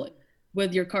bundle it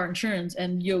with your car insurance,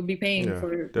 and you'll be paying Yeah,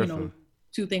 for, definitely.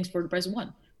 two things for the price of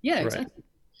one. Yeah, Right. exactly.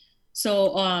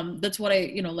 So that's what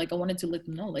I wanted to let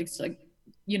them know. Like, it's like,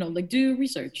 like do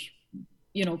research.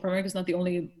 Primerica is not the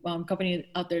only company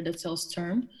out there that sells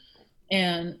term.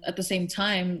 And at the same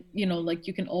time, like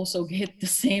you can also get the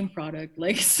same product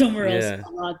like somewhere else Yeah.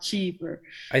 a lot cheaper.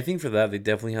 I think for that they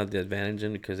definitely have the advantage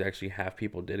in because they actually have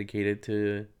people dedicated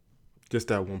to Just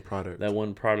that one product. that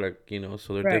one product,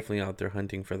 so they're Right. definitely out there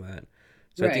hunting for that.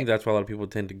 So I Right. think that's why a lot of people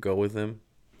tend to go with them,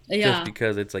 just Yeah.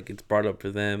 because it's like it's brought up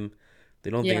for them.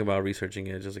 They don't think Yeah. about researching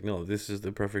it. It's just like, no, this is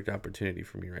the perfect opportunity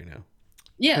for me right now.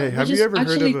 Yeah, Hey, which have you is ever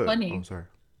heard actually of a? Oh, funny. sorry.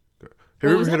 Have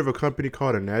What you was ever heard that? of a company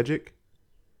called Enagic?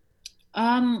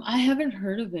 I haven't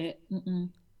heard of it. Mm-mm.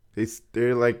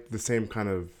 They're like the same kind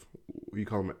of, you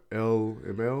call them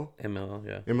LML ML,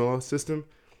 yeah. MLO system.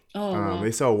 Oh wow.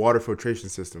 They sell water filtration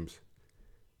systems,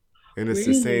 and it's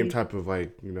the same Really? type of,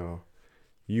 like,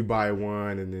 you buy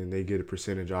one and then they get a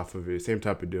percentage off of it. Same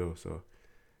type of deal. So,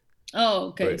 Oh,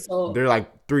 okay. but So they're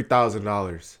like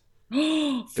 $3,000.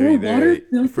 for a water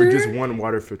They for just filter, one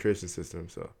water filtration system.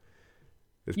 So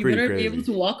it's you pretty better be able crazy,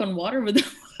 to walk on water with the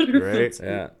water right? filter.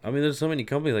 Yeah. I mean, there's so many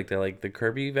companies like that, like the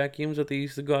Kirby vacuums that they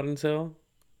used to go out and sell.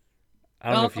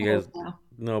 I don't know if you Oh, guys yeah.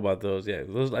 know about those. Yeah,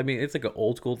 those. I mean, it's like an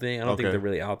old school thing. I don't think they're Okay.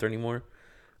 really out there anymore.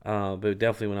 But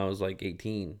definitely when I was like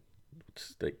 18,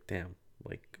 just like damn,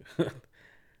 like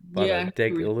about Yeah. a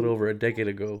little over a decade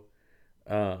ago,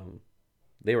 um,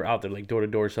 they were out there like door to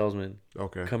door salesmen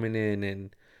Okay. coming in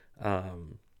and,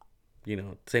 um,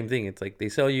 same thing. It's like they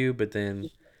sell you, but then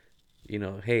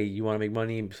hey, you want to make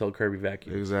money? Sell Kirby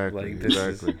vacuums. Exactly. Like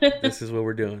Exactly. this is what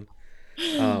we're doing.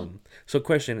 So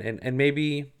question, and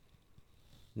maybe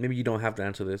you don't have to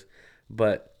answer this,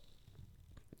 but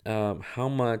how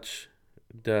much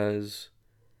does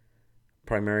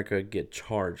Primerica get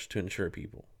charged to insure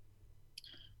people?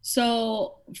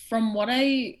 So from what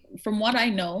I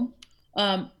know,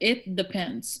 it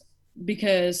depends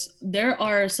because there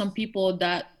are some people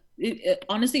that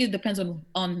honestly it depends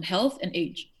on health and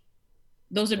age.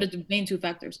 Those are Oh, the main two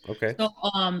factors. okay. So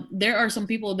there are some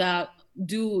people that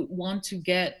do want to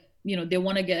get, they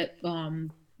want to get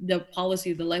the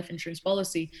policy, the life insurance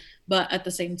policy, but at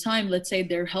the same time, let's say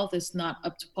their health is not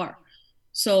up to par.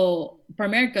 So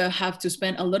Primerica have to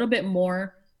spend a little bit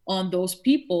more on those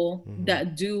people Hmm.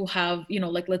 that do have,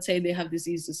 like let's say they have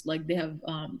diseases like they have,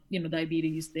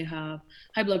 diabetes, they have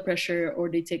high blood pressure, or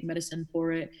they take medicine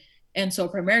for it. And so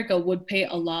Primerica would pay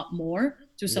a lot more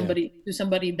to Yeah.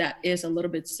 somebody that is a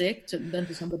little bit sick than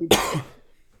to somebody that is.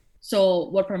 So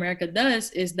what Primerica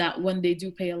does is that when they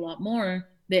do pay a lot more,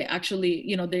 they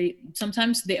actually, they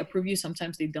sometimes they approve you,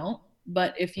 sometimes they don't.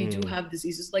 But if you do Mm. have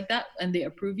diseases like that and they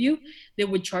approve you, they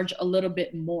would charge a little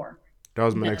bit more That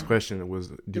was my next than question. Was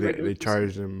do the they regular person.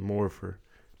 charge them more for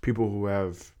people who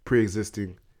have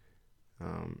pre-existing,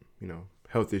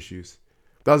 health issues?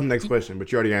 That was my next question,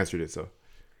 but you already answered it. So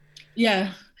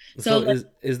Yeah. So So like,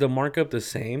 is the markup the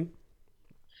same?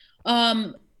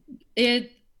 um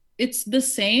it it's the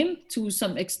same to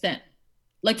some extent.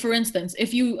 Like for instance,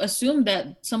 if you assume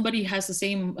that somebody has the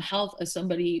same health as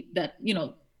somebody that,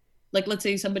 like let's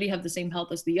say somebody have the same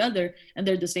health as the other and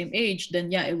they're the same age,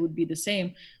 then yeah, it would be the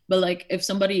same. But like if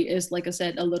somebody is, like I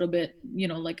said, a little bit,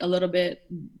 like a little bit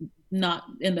not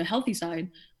in the healthy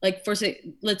side, like for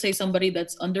say, let's say somebody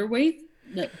that's underweight,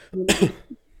 like really,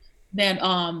 then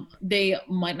they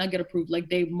might not get approved. Like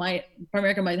they might,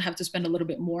 Primerica might have to spend a little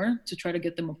bit more to try to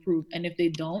get them approved. And if they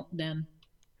don't, then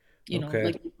Okay.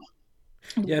 like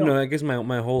they Yeah, don't. no, I guess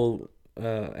my whole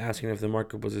asking if the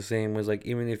markup was the same was like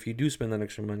even if you do spend that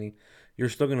extra money, you're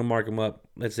still gonna mark them up.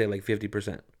 Let's say like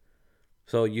 50%.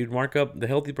 So you'd mark up the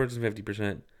healthy person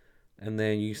 50%, and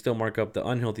then you still mark up the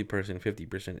unhealthy person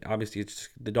 50%. Obviously, it's just,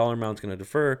 the dollar amount's gonna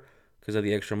defer because of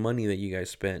the extra money that you guys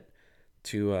spent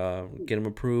to get them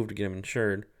approved, to get them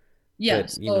insured. Yeah.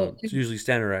 But So it's usually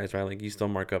standardized, right? Like you still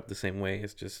mark up the same way.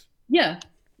 It's just yeah,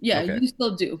 yeah, okay. you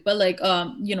still do. But like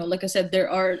like I said, there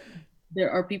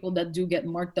are people that do get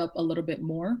marked up a little bit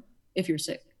more if you're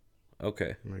sick.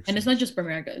 Okay. makes And it's not sense. just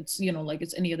Primerica, it's like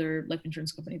it's any other life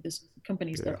insurance company, this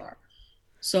companies Yeah. there are.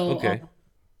 So Okay.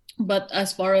 but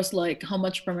as far as like how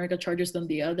much Primerica charges than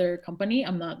the other company,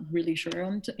 I'm not really sure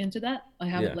into that. I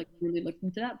haven't Yeah. like really looked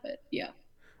into that, but yeah.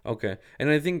 Okay. And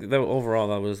I think that overall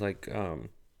that was like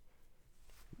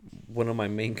one of my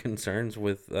main concerns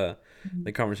with Mhm.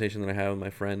 the conversation that I had with my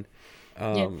friend.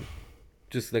 Yeah. Um,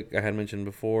 just like I had mentioned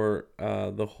before,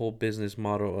 the whole business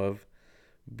model of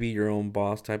be your own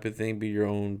boss type of thing, be your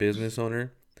own business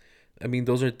owner. I mean,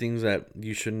 those are things that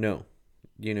you should know.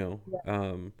 You know, Yeah.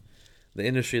 the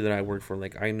industry that I work for,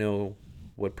 like I know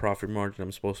what profit margin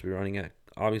I'm supposed to be running at.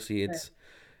 Obviously, Right.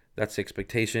 that's the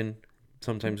expectation.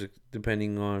 Sometimes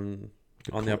depending on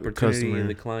the The opportunity and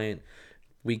the customer. client,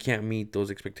 we can't meet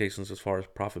those expectations as far as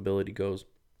profitability goes.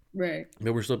 Right.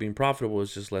 But we're still being profitable.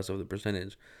 It's just less of the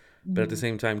percentage. But at the Mhm.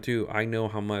 same time, too, I know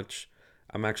how much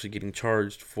I'm actually getting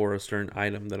charged for a certain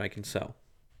item that I can sell.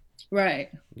 Right.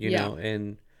 Yeah.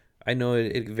 And I know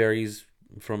it varies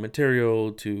from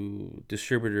material to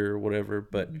distributor or whatever.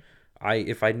 But Mhm.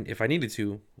 if I needed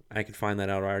to, I could find that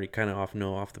out. I already kind of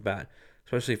know off the bat.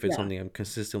 Especially if it's Yeah. something I'm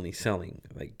consistently selling.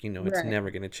 Like it's Right.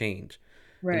 never gonna change.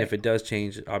 And if Right. it does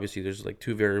change, obviously there's like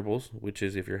two variables, which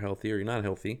is if you're healthy or you're not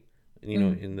healthy.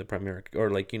 Mhm. In the primary or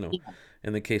like Yeah.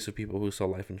 in the case of people who sell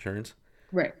life insurance.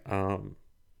 Right. Um,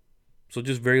 so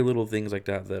just very little things like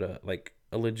that that like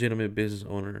a legitimate business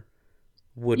owner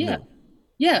would Yeah. know.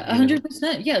 Yeah, You know,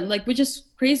 100%. Yeah, like which is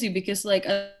crazy because like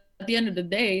at the end of the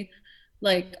day,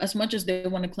 like as much as they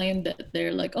want to claim that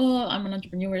they're like, oh, I'm an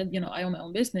entrepreneur, I own my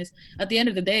own business. At the end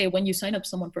of the day, when you sign up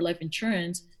someone for life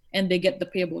insurance and they get the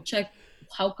payable check,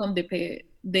 how come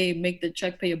they make the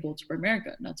check payable to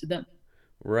America, not to them?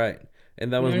 right?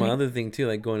 And that You know was what I my mean? other thing too,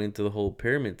 like going into the whole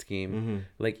pyramid scheme. Mm-hmm.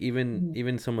 Like even Mhm.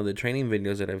 even some of the training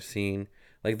videos that I've seen,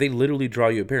 like they literally draw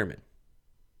you a pyramid.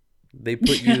 They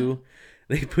put Yeah. you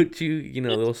they put you,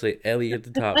 they'll say Ellie at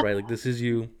the top, right? Like this is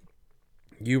you.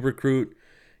 You recruit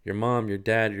your mom, your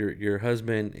dad, your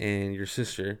husband, and your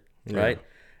sister, Yeah. right?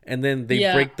 And then they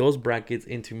Yeah. break those brackets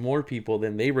into more people.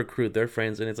 Then they recruit their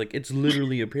friends, and it's like it's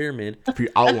literally a pyramid. If you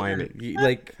outline it.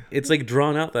 Like it's like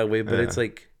drawn out that way, but it's Yeah.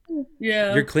 like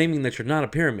Yeah. you're claiming that you're not a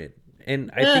pyramid, and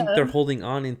I think Yeah. they're holding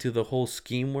on into the whole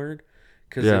scheme word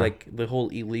because Yeah. like the whole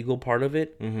illegal part of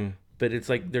it. Mm-hmm. But it's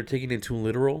like they're taking it too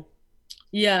literal,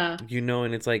 Yeah.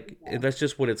 and it's like that's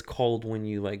just what it's called when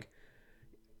you like,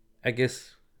 I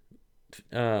guess,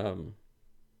 um,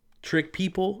 trick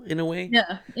people in a way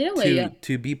Yeah. In a way,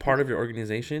 to yeah. be part of your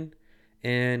organization,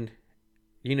 and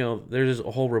there's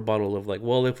a whole rebuttal of like,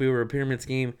 well, if we were a pyramid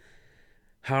scheme,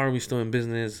 how are we still in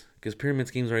business? Because pyramid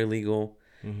schemes are illegal.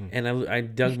 Mm-hmm. And I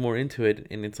dug more into it,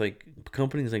 and it's like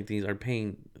companies like these are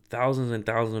paying thousands and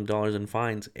thousands of dollars in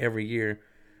fines every year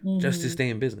just to Mhm. stay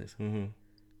in business. Mm-hmm.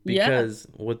 Yeah. Because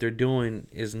what they're doing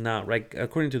is not right.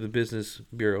 According to the Business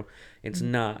Bureau, it's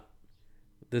not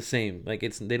the same. Like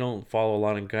they don't follow a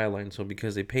lot of guidelines. So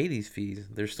because they pay these fees,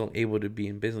 they're still able to be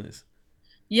in business.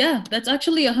 Yeah, that's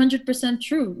actually 100%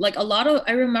 true. Like a lot of,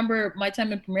 I remember my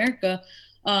time in America,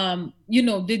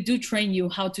 they do train you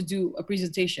how to do a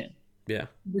presentation, Yeah.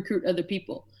 recruit other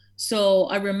people. So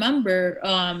I remember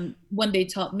when they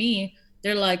taught me,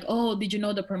 they're like, "Oh, did you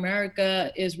know that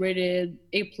Primerica is rated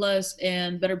A plus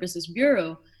and Better Business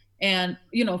Bureau?" And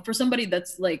for somebody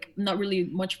that's like not really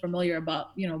much familiar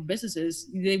about businesses,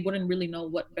 they wouldn't really know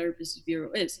what Better Business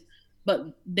Bureau is.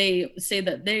 But they say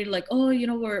that they're like, "Oh,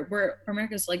 we're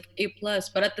Primerica's like A plus,"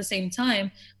 but at the same time,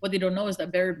 what they don't know is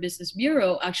that Better Business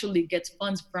Bureau actually gets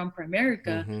funds from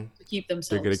Primerica Mm-hmm. to keep They get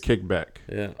a themselves. kickback.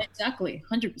 Yeah. Exactly,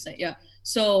 100%. Yeah.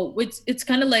 So it's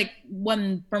kind of like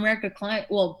when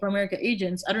Primerica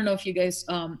agents. I don't know if you guys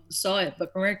saw it,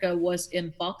 but Primerica was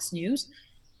in Fox News,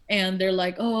 and they're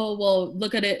like, "Oh, well,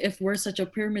 look at it. If we're such a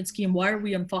pyramid scheme, why are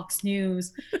we on Fox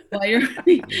News? Why are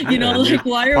we, Yeah, they're like,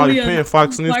 why are probably we on, paying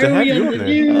Fox News why to are have we you on on the there.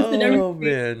 news and Oh everything?"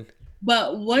 man.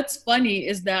 But what's funny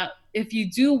is that if you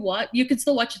do watch, you can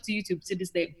still watch it to YouTube to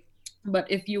this day. But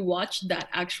if you watch that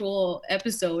actual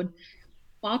episode,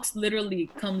 Fox literally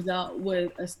comes out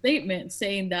with a statement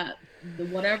saying that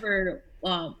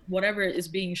whatever is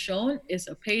being shown is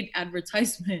a paid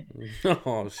advertisement.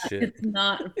 Oh shit. It's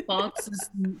not Fox's,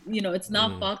 it's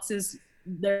not Mm. Fox's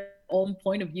their own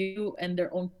point of view and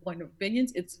their own point of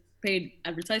opinions. It's paid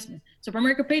advertisement. So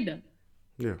Primerica paid them.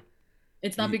 Yeah.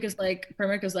 It's not because like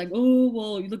Primerica's like, "Oh,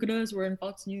 well, you look at us, we're in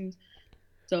Fox News."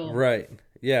 So Right.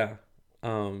 Yeah.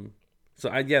 Um. So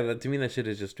to me that shit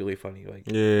is just really funny. Like,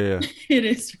 Yeah. it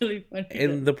is really funny.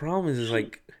 and the problem is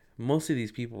like most of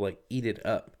these people like eat it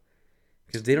up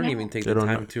because they don't Yeah. even take They the don't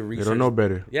know. time to They research. don't know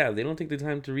better. Yeah, they don't take the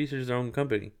time to research their own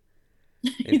company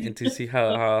and to see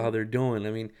how they're doing.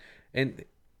 I mean, and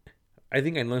I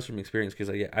think I know this from experience because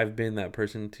I've been that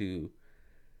person to,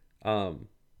 um,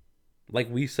 like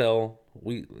we sell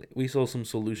some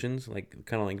solutions like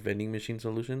kind of like vending machine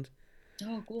solutions.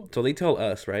 Oh, cool. So they tell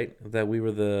us, right, that we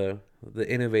were the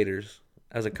innovators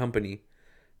as a company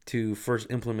to first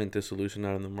implement this solution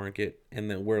out in the market, and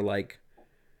that we're like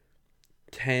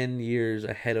 10 years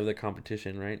ahead of the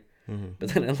competition, right? Mm-hmm. But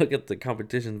then I look at the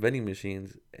competition vending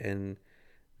machines, and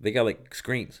they got like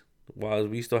screens, while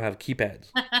we still have keypads.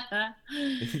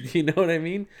 You know what I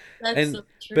mean? That's And so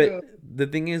true. but the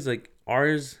thing is, like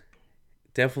ours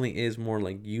definitely is more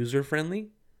like user friendly.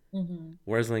 Hmm.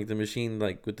 Whereas like the machine,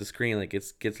 like with the screen, like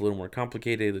gets a little more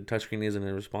complicated. The touchscreen isn't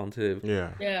as responsive.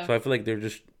 Yeah. Yeah. So I feel like they're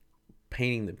just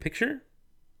painting the picture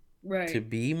Right. to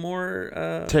be more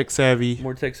Tech savvy.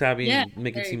 more tech savvy Yeah, and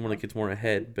make it there seem you more go. like it's more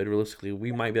ahead. But realistically,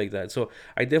 we might be like that. So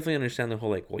I definitely understand the whole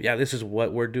like, well, yeah, this is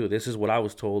what we're doing. This is what I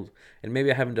was told, and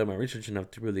maybe I haven't done my research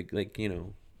enough to really like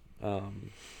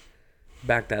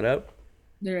back that up.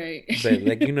 Right. But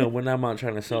like when I'm out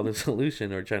trying to sell the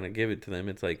solution or trying to give it to them,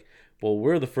 it's like, well,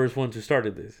 we're the first ones who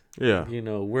started this. Yeah.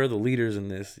 We're the leaders in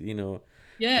this.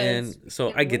 Yeah. And so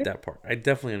speaking I of get which- that part. I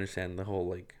definitely understand the whole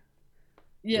like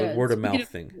Yeah. word of speaking mouth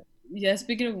thing. Yeah.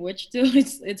 Speaking of which, too,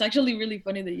 it's actually really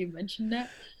funny that you mentioned that.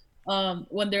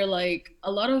 When they're like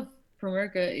a lot of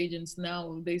Primerica agents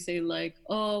now, they say like,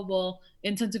 "Oh, well,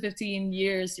 in 10 to 15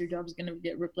 years, your job is gonna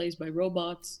get replaced by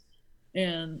robots."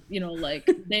 And like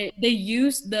they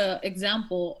use the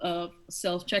example of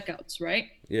self checkouts, right?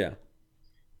 Yeah.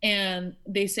 And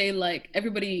they say like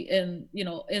everybody in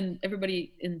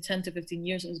 10 to 15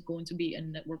 years is going to be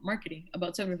in network marketing.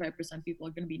 About 75% people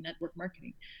are going to be network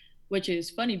marketing, which is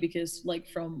funny because like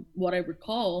from what I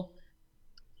recall,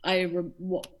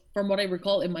 from what I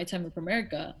recall in my time in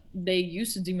America, they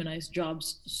used to demonize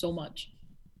jobs so much,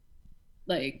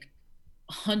 like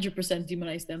 100%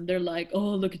 demonize them. They're like, oh,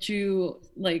 look at you,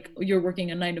 like you're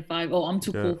working a 9 to 5. Oh, I'm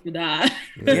too Yeah. cool for that.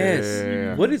 Yes.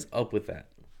 Yeah. What is up with that?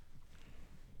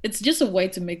 It's just a way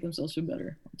to make themselves feel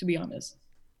better, to be honest.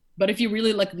 But if you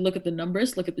really like look at the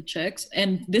numbers, look at the checks,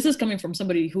 and this is coming from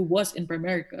somebody who was in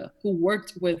Primerica, who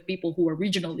worked with people who are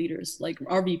regional leaders, like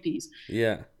RVPs.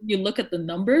 Yeah. You look at the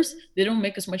numbers, they don't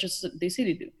make as much as they say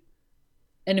they do.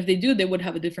 And if they do, they would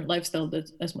have a different lifestyle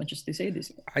that's as much as they say they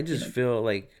do. I just feel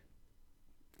like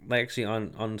actually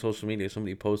on social media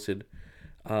somebody posted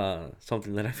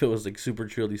something that I feel was like super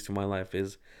true, at least to my life,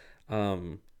 is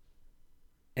um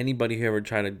anybody who ever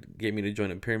tried to get me to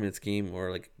join a pyramid scheme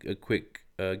or like a quick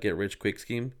get rich quick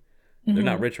scheme, they're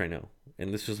not rich right now.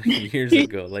 And this was like years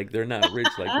ago. Like they're not rich.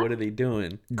 Like what are they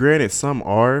doing? Granted, some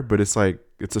are, but it's like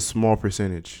it's a small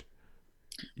percentage.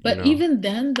 But even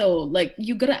then, though, like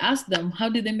you gotta ask them, how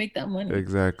did they make that money?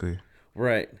 Exactly.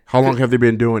 Right. How long have they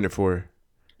been doing it for?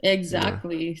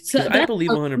 Exactly. So 'Cause I that's believe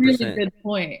a 100%. really good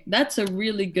point. That's a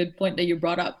really good point that you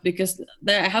brought up because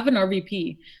I have an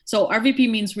RVP. So RVP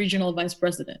means regional vice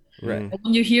president. Right. And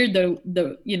when you hear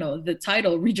the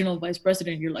title regional vice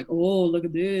president, you're like, oh, look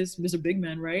at this, Mr. Big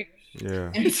Man, right?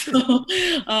 Yeah. And so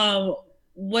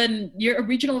when you're a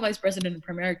regional vice president in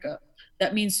Primerica,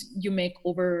 that means you make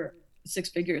over 6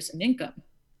 figures in income.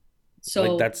 So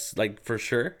like that's like for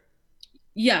sure.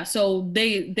 yeah, so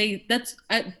they that's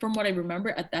from what I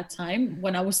remember at that time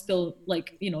when I was still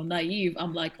like naive.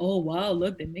 I'm like, oh wow,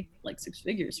 look, they make like 6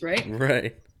 figures, right?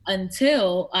 Right.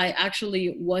 Until I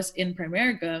actually was in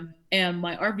Primerica and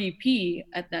my RVP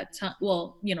at that time,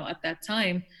 well, at that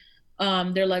time,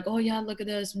 they're like, oh yeah, look at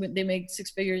this, they make 6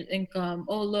 figures income.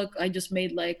 Oh look, I just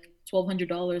made like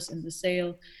 $1,200 in the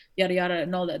sale, yada yada,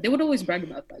 and all that. They would always brag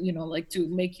about that, like to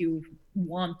make you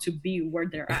want to be where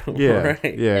they're at. Yeah.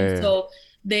 Right. Yeah. And Yeah. so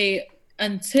they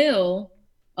until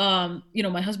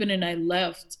my husband and I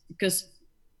left because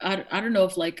I don't know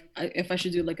if I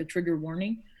should do like a trigger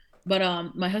warning, but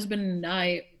my husband and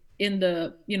I in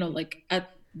the like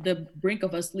at the brink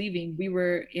of us leaving, we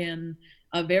were in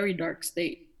a very dark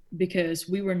state because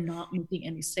we were not making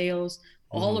any sales.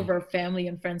 All of our family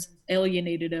and friends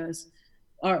alienated us.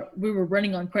 We were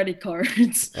running on credit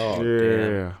cards. Oh Yeah.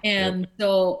 damn. And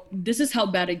so this is how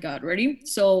bad it got. Ready?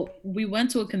 So we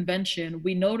went to a convention.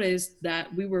 We noticed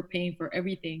that we were paying for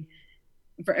everything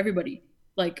for everybody,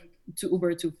 like to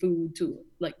Uber, to food, to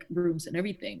like rooms and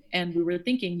everything. And we were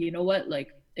thinking, you know what, like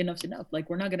enough's enough. Like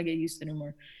we're not gonna get used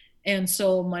anymore. And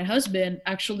so my husband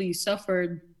actually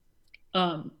suffered.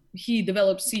 He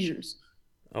developed seizures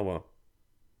Oh well.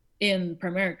 in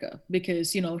Primerica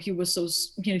because he was so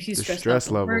he's The stressed stress out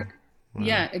from level. work. Wow.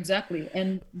 Yeah, exactly.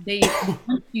 And they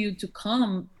want you to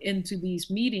come into these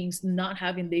meetings not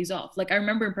having days off. Like I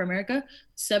remember in Primerica,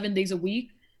 7 days a week,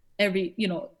 every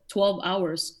 12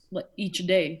 hours like each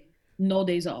day, no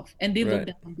days off, and they look Right.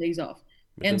 down on days off.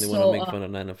 But And then they want to so make fun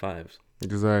of 9 to 5s.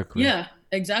 Exactly. yeah,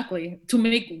 exactly, to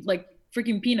make like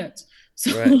freaking peanuts.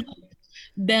 So Right.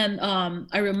 then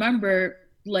I remember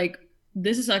like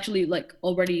this is actually like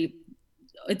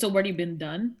it's already been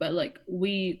done, but like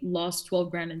we lost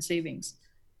 12 grand in savings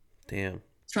Damn.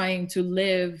 trying to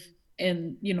live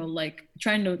and like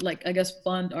trying to like I guess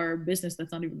fund our business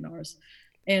that's not even ours.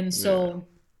 And so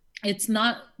it's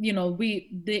not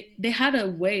they had a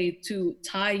way to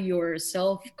tie your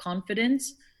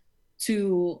self-confidence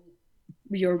to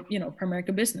your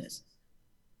Primerica business.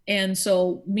 And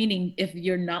so meaning if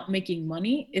you're not making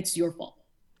money, it's your fault.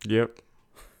 Yep.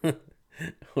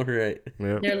 All right.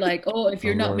 Yep. They're like, oh, if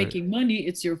you're Sounds not all right. making money,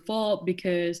 it's your fault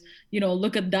because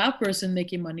look at that person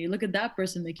making money, look at that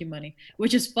person making money.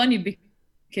 Which is funny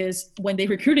because when they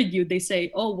recruited you, they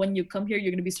say, oh, when you come here, you're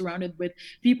going to be surrounded with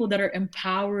people that are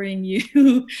empowering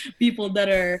you, people that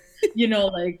are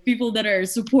like people that are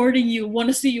supporting you, want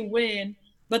to see you win.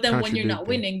 But then when you're not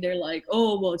Contradicting. winning, they're like,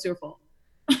 oh, well, it's your fault.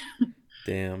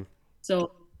 Damn.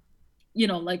 So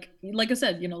like I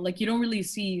said, like you don't really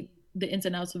see the ins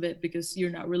and outs of it because you're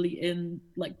not really in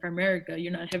like Primerica,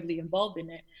 you're not heavily involved in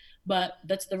it. But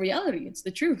that's the reality. It's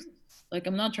the truth. Like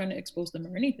I'm not trying to expose them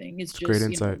or anything. It's just great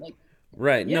insight. like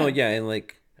Right. No, Yeah. yeah, and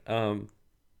like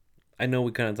I know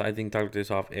we kind of I think talked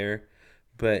this off air,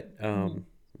 but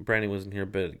Brandon wasn't here,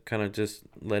 but kind of just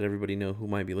let everybody know who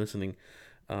might be listening.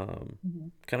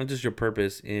 Kind of just your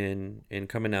purpose in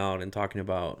coming out and talking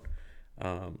about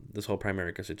this whole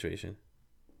Primerica situation.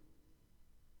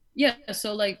 yeah.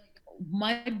 So like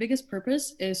my biggest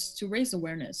purpose is to raise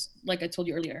awareness, like I told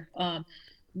you earlier.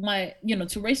 My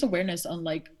to raise awareness on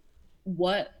like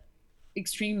what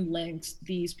extreme lengths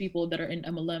these people that are in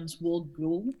MLMs will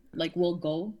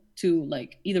go to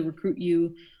like either recruit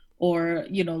you or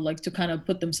like to kind of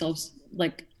put themselves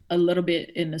like a little bit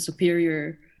in a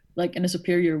superior, like in a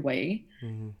superior way.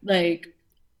 Mm-hmm. Like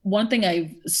one thing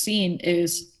I've seen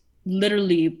is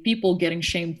literally people getting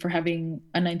shamed for having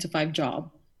a 9 to 5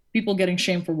 job. People getting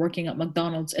shamed for working at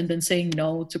McDonald's and then saying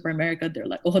no to Primerica. They're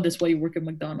like, oh, that's why you work at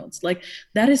McDonald's. Like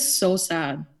that is so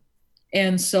sad.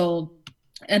 And so,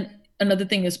 and another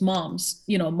thing is moms,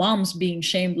 moms being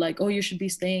shamed like, oh, you should be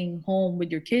staying home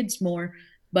with your kids more.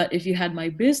 But if you had my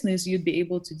business, you'd be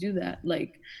able to do that.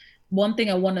 Like, one thing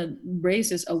I want to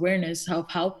raise is awareness of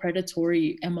how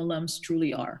predatory MLMs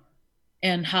truly are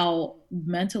and how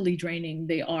mentally draining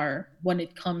they are when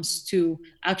it comes to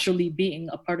actually being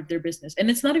a part of their business. And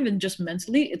it's not even just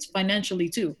mentally, it's financially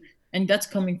too. And that's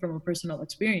coming from a personal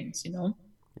experience.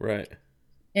 Right.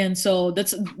 And so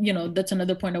that's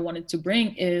another point I wanted to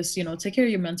bring is, take care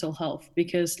of your mental health,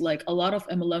 because like a lot of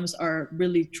MLMs are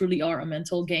really truly are a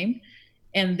mental game,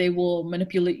 and they will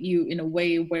manipulate you in a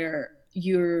way where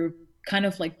you're kind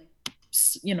of like,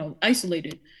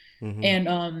 isolated. Mm-hmm.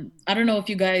 And I don't know if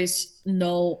you guys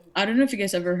know, I don't know if you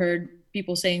guys ever heard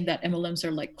people saying that MLMs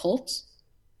are like cults.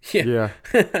 Yeah.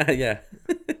 Yeah. Yeah.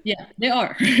 Yeah, they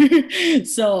are.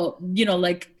 So,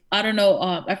 like, I don't know,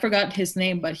 I forgot his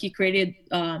name, but he created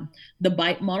the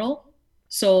BITE model.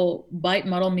 So BITE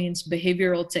model means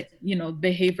behavioral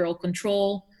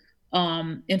control,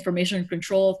 information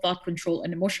control, thought control,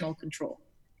 and emotional control.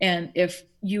 And if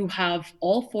you have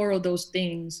all four of those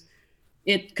things,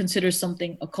 it considers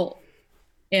something a cult.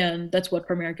 And that's what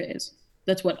Primerica is.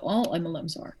 That's what all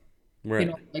MLMs are.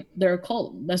 Right. Like they're a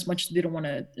cult. As much as they don't want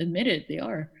to admit it, they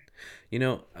are.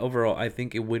 Overall, I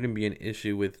think it wouldn't be an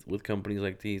issue with companies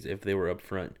like these if they were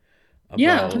upfront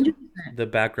Yeah, about 100%. the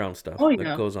background stuff Oh that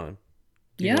yeah. goes on.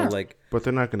 Yeah. Like, But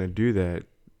they're not gonna do that,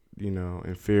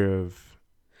 in fear of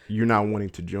you not wanting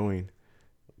to join.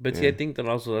 but see, I Yeah. think that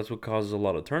also that's what causes a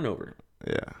lot of turnover.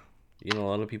 Yeah. A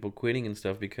lot of people quitting and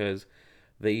stuff because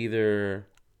they either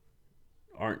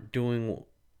aren't doing,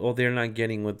 or they're not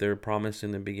getting what they're promised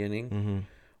in the beginning, Mm-hmm.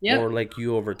 Yeah. or like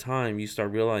you, over time, you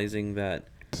start realizing that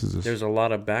there's a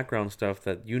lot of background stuff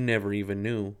that you never even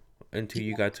knew until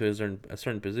you got to a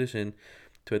certain position.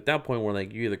 To at that point where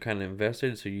like you either kind of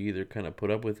invested, so you either kind of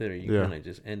put up with it or you Yeah. kind of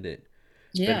just end it.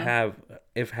 Yeah.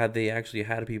 But had they actually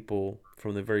had people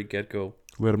from the very get go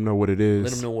Let them know what it is.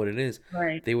 let them know what it is,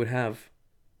 Right. they would have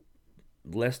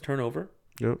less turnover,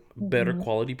 Yep. better Mhm.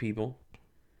 quality people,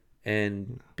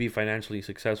 and be financially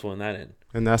successful in that end.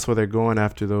 And that's why they're going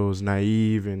after those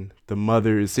naive and the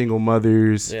mothers, single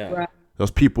mothers, Yeah. Right.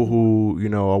 those people who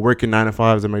are working 9 to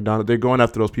 5s at McDonald's. They're going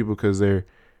after those people because they're,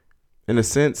 in a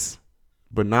sense,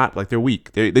 but not like they're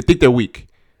weak. They think they're weak,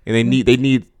 and they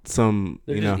need some.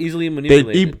 They're just easily They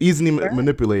manipulated. easily Right.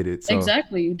 manipulated. So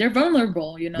Exactly. They're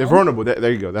vulnerable, they're vulnerable.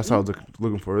 There you go. That's what I was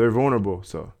looking for. They're vulnerable.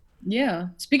 So Yeah.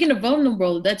 Speaking of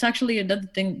vulnerable, that's actually another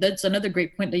thing. That's another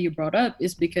great point that you brought up,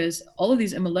 is because all of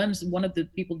these MLMs, one of the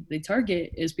people that they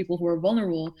target is people who are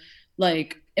vulnerable,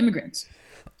 like immigrants.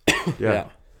 yeah.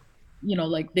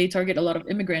 Like they target a lot of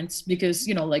immigrants because,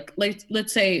 like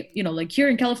let's say, like here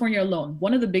in California alone,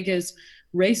 one of the biggest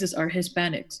races are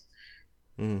Hispanics.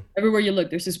 Mm. Everywhere you look,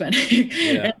 there's Hispanic.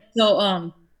 Yeah. And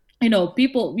so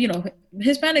people,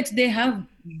 Hispanics, they have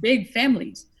big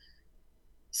families.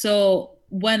 So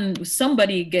when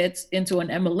somebody gets into an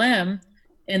MLM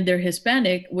and they're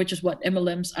Hispanic, which is what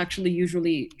MLMs actually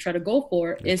usually try to go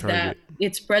for, They is that target.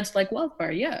 it spreads like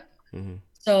wildfire. Yeah. Mhm.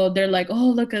 So they're like, oh,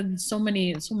 look at so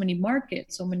many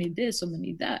markets, so many this, so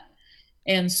many that.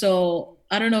 And so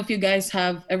I don't know if you guys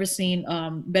have ever seen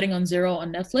Betting on Zero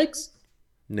on Netflix.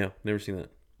 No, never seen that.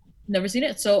 Never seen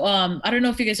it. So I don't know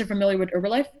if you guys are familiar with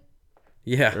Herbalife.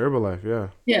 Yeah. Herbalife. Yeah.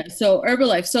 Yeah, so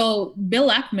Herbalife. So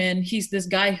Bill Ackman, he's this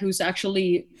guy who's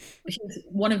actually,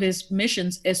 one of his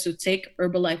missions is to take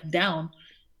Herbalife down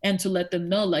and to let them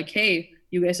know, like, hey,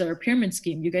 you guys are a pyramid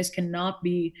scheme. You guys cannot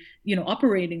be,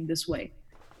 operating this way.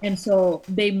 And so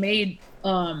they made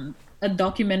a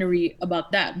documentary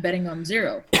about that, Betting on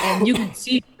Zero. And you can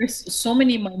see there's so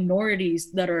many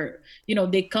minorities that are,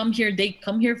 they come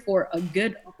here for a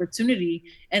good opportunity,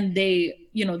 and they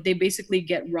basically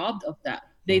get robbed of that.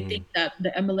 They think that the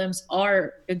MLMs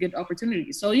are a good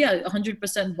opportunity. So yeah,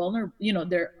 100% vulnerable,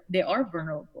 they are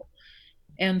vulnerable.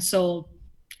 And so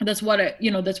that's what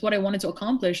I wanted to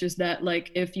accomplish, is that, like,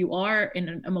 if you are in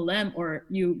an MLM or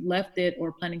you left it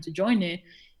or planning to join it,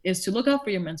 is to look out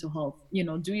for your mental health,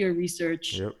 do your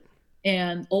research. Yep.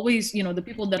 And always, the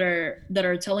people that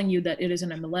are telling you that it is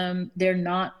an MLM, they're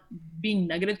not being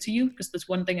negative to you, because that's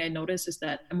one thing I noticed, is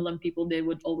that MLM people, they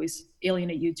would always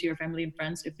alienate you to your family and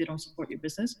friends if they don't support your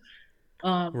business.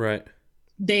 Right.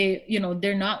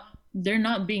 They're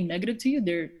not being negative to you,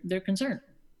 they're concerned.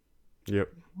 Yep.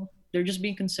 they're just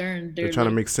being concerned. They're They're trying to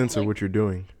like make sense of like what you're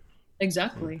doing.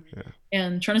 exactly, Yeah.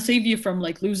 and trying to save you from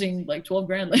like losing like 12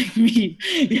 grand like me.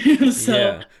 So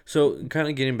Yeah. So kind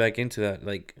of getting back into that,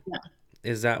 like, yeah.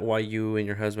 is that why you and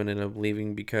your husband ended up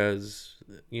leaving? Because,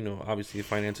 obviously the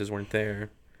finances weren't there.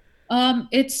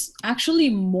 It's actually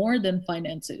more than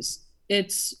finances.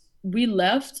 It's we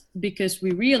left because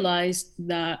we realized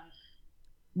that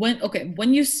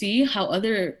when you see how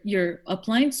other your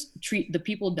uplines treat the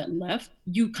people that left,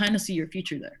 you kind of see your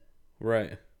future there.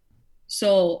 Right.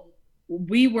 So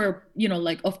we were,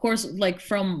 like of course, like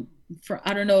from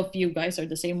I don't know if you guys are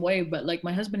the same way, but like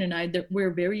my husband and I,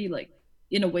 we're very like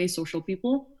in a way social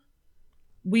people.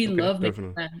 We Okay. love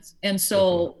making Definitely. friends, and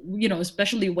Definitely. so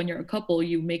especially when you're a couple,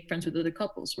 you make friends with other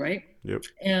couples, right? Yep.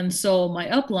 And so my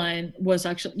upline was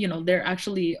actually, they're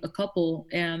actually a couple,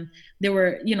 and they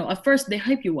were, at first they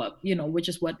hype you up, which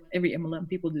is what every MLM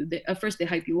people do. At first they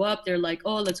hype you up. They're like,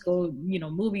 oh, let's go,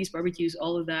 movies, barbecues,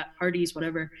 all of that, parties,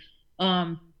 whatever.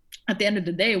 um at the end of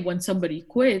the day, when somebody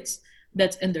quits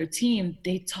that's in their team,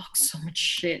 they talk so much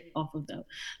shit off of them.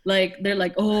 Like they're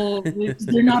like, oh,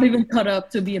 they're not even cut up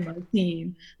to be in my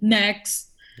team.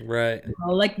 Next. Right.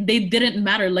 Like they didn't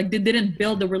matter, like they didn't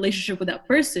build a relationship with that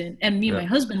person. And me and Yeah. my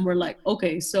husband were like,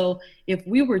 okay, so if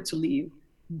we were to leave,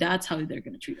 that's how they're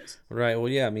going to treat us. Right. Well,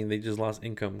 yeah. I mean, they just lost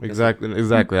income. Exactly.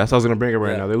 Exactly. That's what I was gonna bring it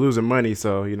right Yeah. now. They're losing money,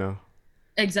 so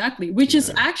Exactly, which is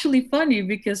Yeah. actually funny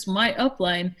because my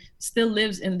upline still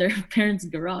lives in their parents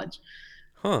garage.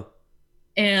 Huh.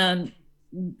 And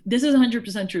this is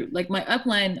 100% true. Like my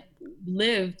upline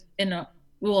lived in a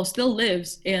well still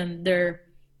lives in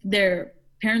their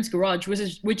parents garage,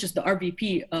 which is the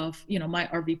RVP of my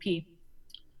RVP.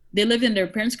 They lived in their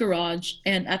parents' garage,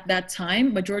 and at that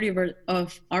time, majority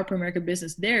of our Primerica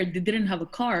business there, they didn't have a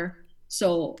car.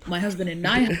 So my husband and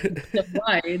I had to give them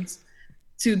rides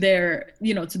to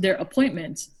their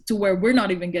appointments, to where we're not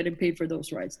even getting paid for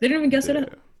those rides. They didn't even get set Yeah.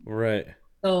 up. Right.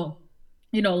 So,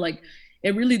 like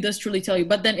it really does truly tell you.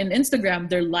 But then in Instagram,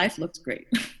 their life looks great.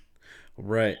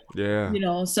 Right. Yeah.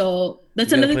 So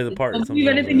that's You gotta another play the thing. part Don't believe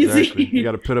sometimes. anything you Exactly. You see.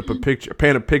 got to put up a picture,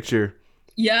 paint a picture.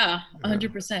 Yeah, Yeah.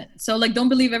 100%. So like, don't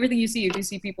believe everything you see. If you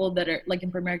see people that are like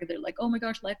in America, they're like, "Oh my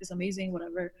gosh, life is amazing,"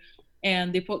 whatever,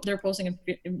 and they're posting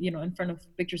in front of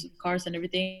pictures of cars and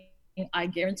everything. I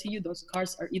guarantee you, those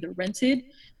cars are either rented,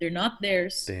 they're not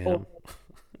theirs, or Damn.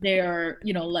 they are,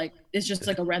 like it's just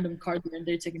like a random car there, and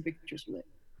they're taking pictures with it.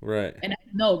 Right. And I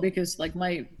know because like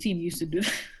my team used to do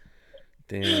that.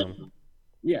 Damn.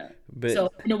 Yeah. But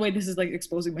So in a way, this is like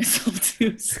exposing myself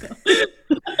too. So.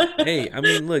 hey, I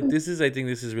mean, look, I think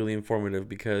this is really informative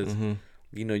because, Mm-hmm.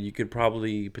 you could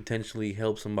probably potentially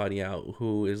help somebody out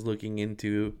who is looking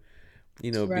into,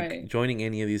 Right. joining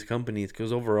any of these companies.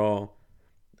 Because overall,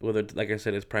 whether, like I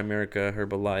said, it's Primerica,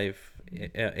 Herbalife,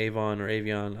 Avon or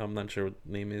Avion, I'm not sure what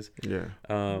the name is. Yeah.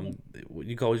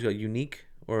 You call it Unique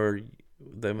or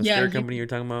the Yeah. mascara company you're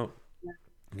talking about.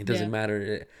 It Yeah. doesn't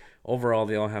matter. Overall,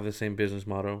 they all have the same business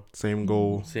motto, Same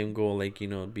goal. same goal. Like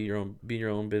be your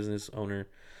own business owner.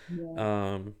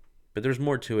 Yeah. But there's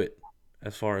more to it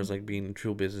as far as like being a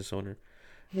true business owner,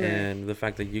 Right. and the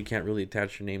fact that you can't really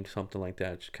attach your name to something like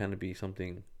that should kind of be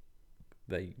something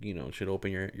that should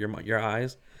open your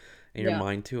eyes and your Yeah.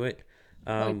 mind to it.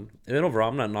 Like, And then overall,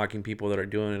 I'm not knocking people that are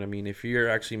doing it. I mean, if you're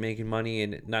actually making money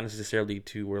and not necessarily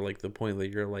to where like the point that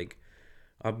you're like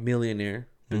a millionaire,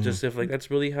 but Mhm. just if like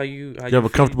that's really You have a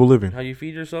comfortable living. how you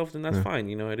feed yourself, then that's Yeah. fine.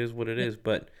 It is what it is.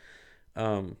 But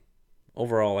um,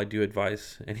 overall, I do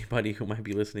advise anybody who might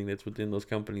be listening that's within those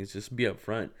companies, just be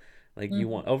upfront. Like you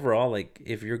want overall, like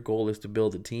if your goal is to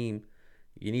build a team,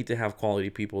 you need to have quality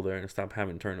people there and stop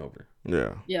having turnover.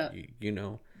 Yeah. yeah. You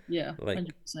know, Yeah. like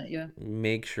 100%. Yeah.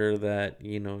 make sure that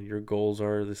your goals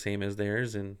are the same as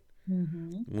theirs and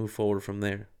Mm-hmm. move forward from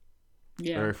there. Or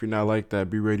Yeah. if you're not like that,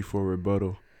 be ready for a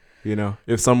rebuttal.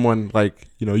 If someone like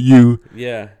you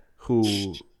Yeah,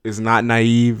 who is not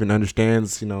naive and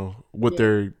understands what Yeah.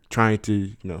 they're trying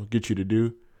to get you to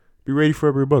do, be ready for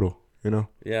a rebuttal.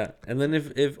 yeah. And then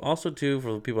if also too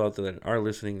for the people out there that are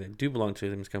listening that do belong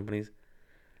to these companies,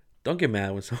 don't get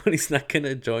mad when somebody's not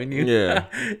gonna join you. Yeah.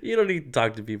 You don't need to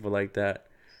talk to people like that.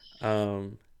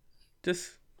 Um,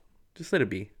 just let it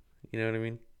be. You know what I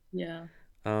mean? Yeah.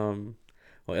 Um,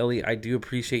 well, Ellie, I do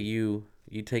appreciate you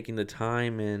taking the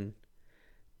time and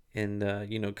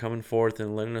coming forth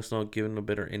and letting us know, giving a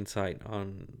better insight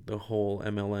on the whole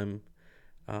MLM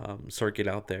circuit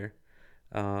out there.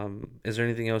 Is there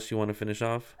anything else you want to finish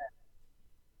off?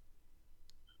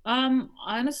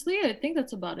 Honestly, I think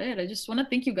that's about it. I just want to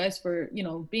thank you guys for,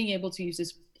 being able to use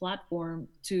this platform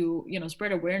to,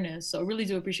 spread awareness. So I really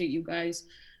do appreciate you guys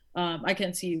I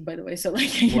can't see you, by the way, so like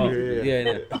Well,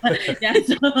 Yeah. yeah,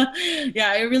 so,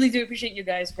 yeah, I really do appreciate you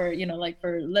guys for like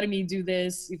for letting me do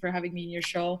this, for having me in your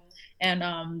show, and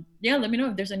yeah, let me know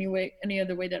if there's any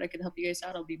other way that I could help you guys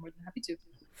out. I'll be more than happy to.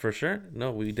 for sure.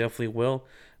 No, we definitely will.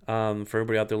 For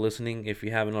everybody out there listening, if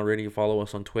you haven't already, follow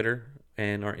us on Twitter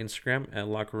and our Instagram at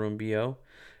Locker Room BO,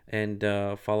 and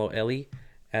follow Ellie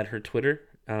at her Twitter,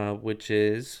 which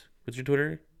is what's your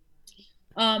Twitter?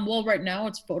 Well, right now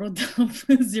it's photo dump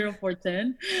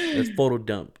 0410. That's Photo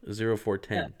Dump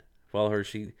 0410. Yeah. Follow her.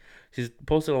 She's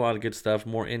posted a lot of good stuff,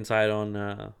 more insight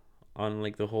on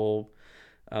like the whole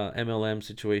MLM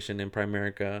situation in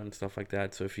Primerica and stuff like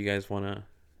that. So if you guys wanna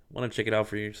check it out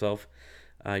for yourself,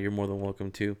 you're more than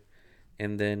welcome to.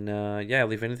 And then yeah,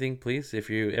 leave anything, please. If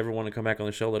you ever want to come back on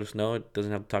the show, let us know. It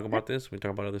doesn't have to talk about this. We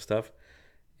talk about other stuff.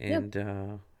 Yep.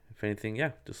 And if anything,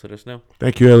 yeah, just let us know.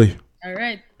 Thank you, Ellie. All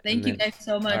right. Thank And you then- guys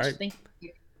so much. all right. Thank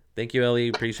you. Thank you, Ellie.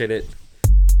 Appreciate it.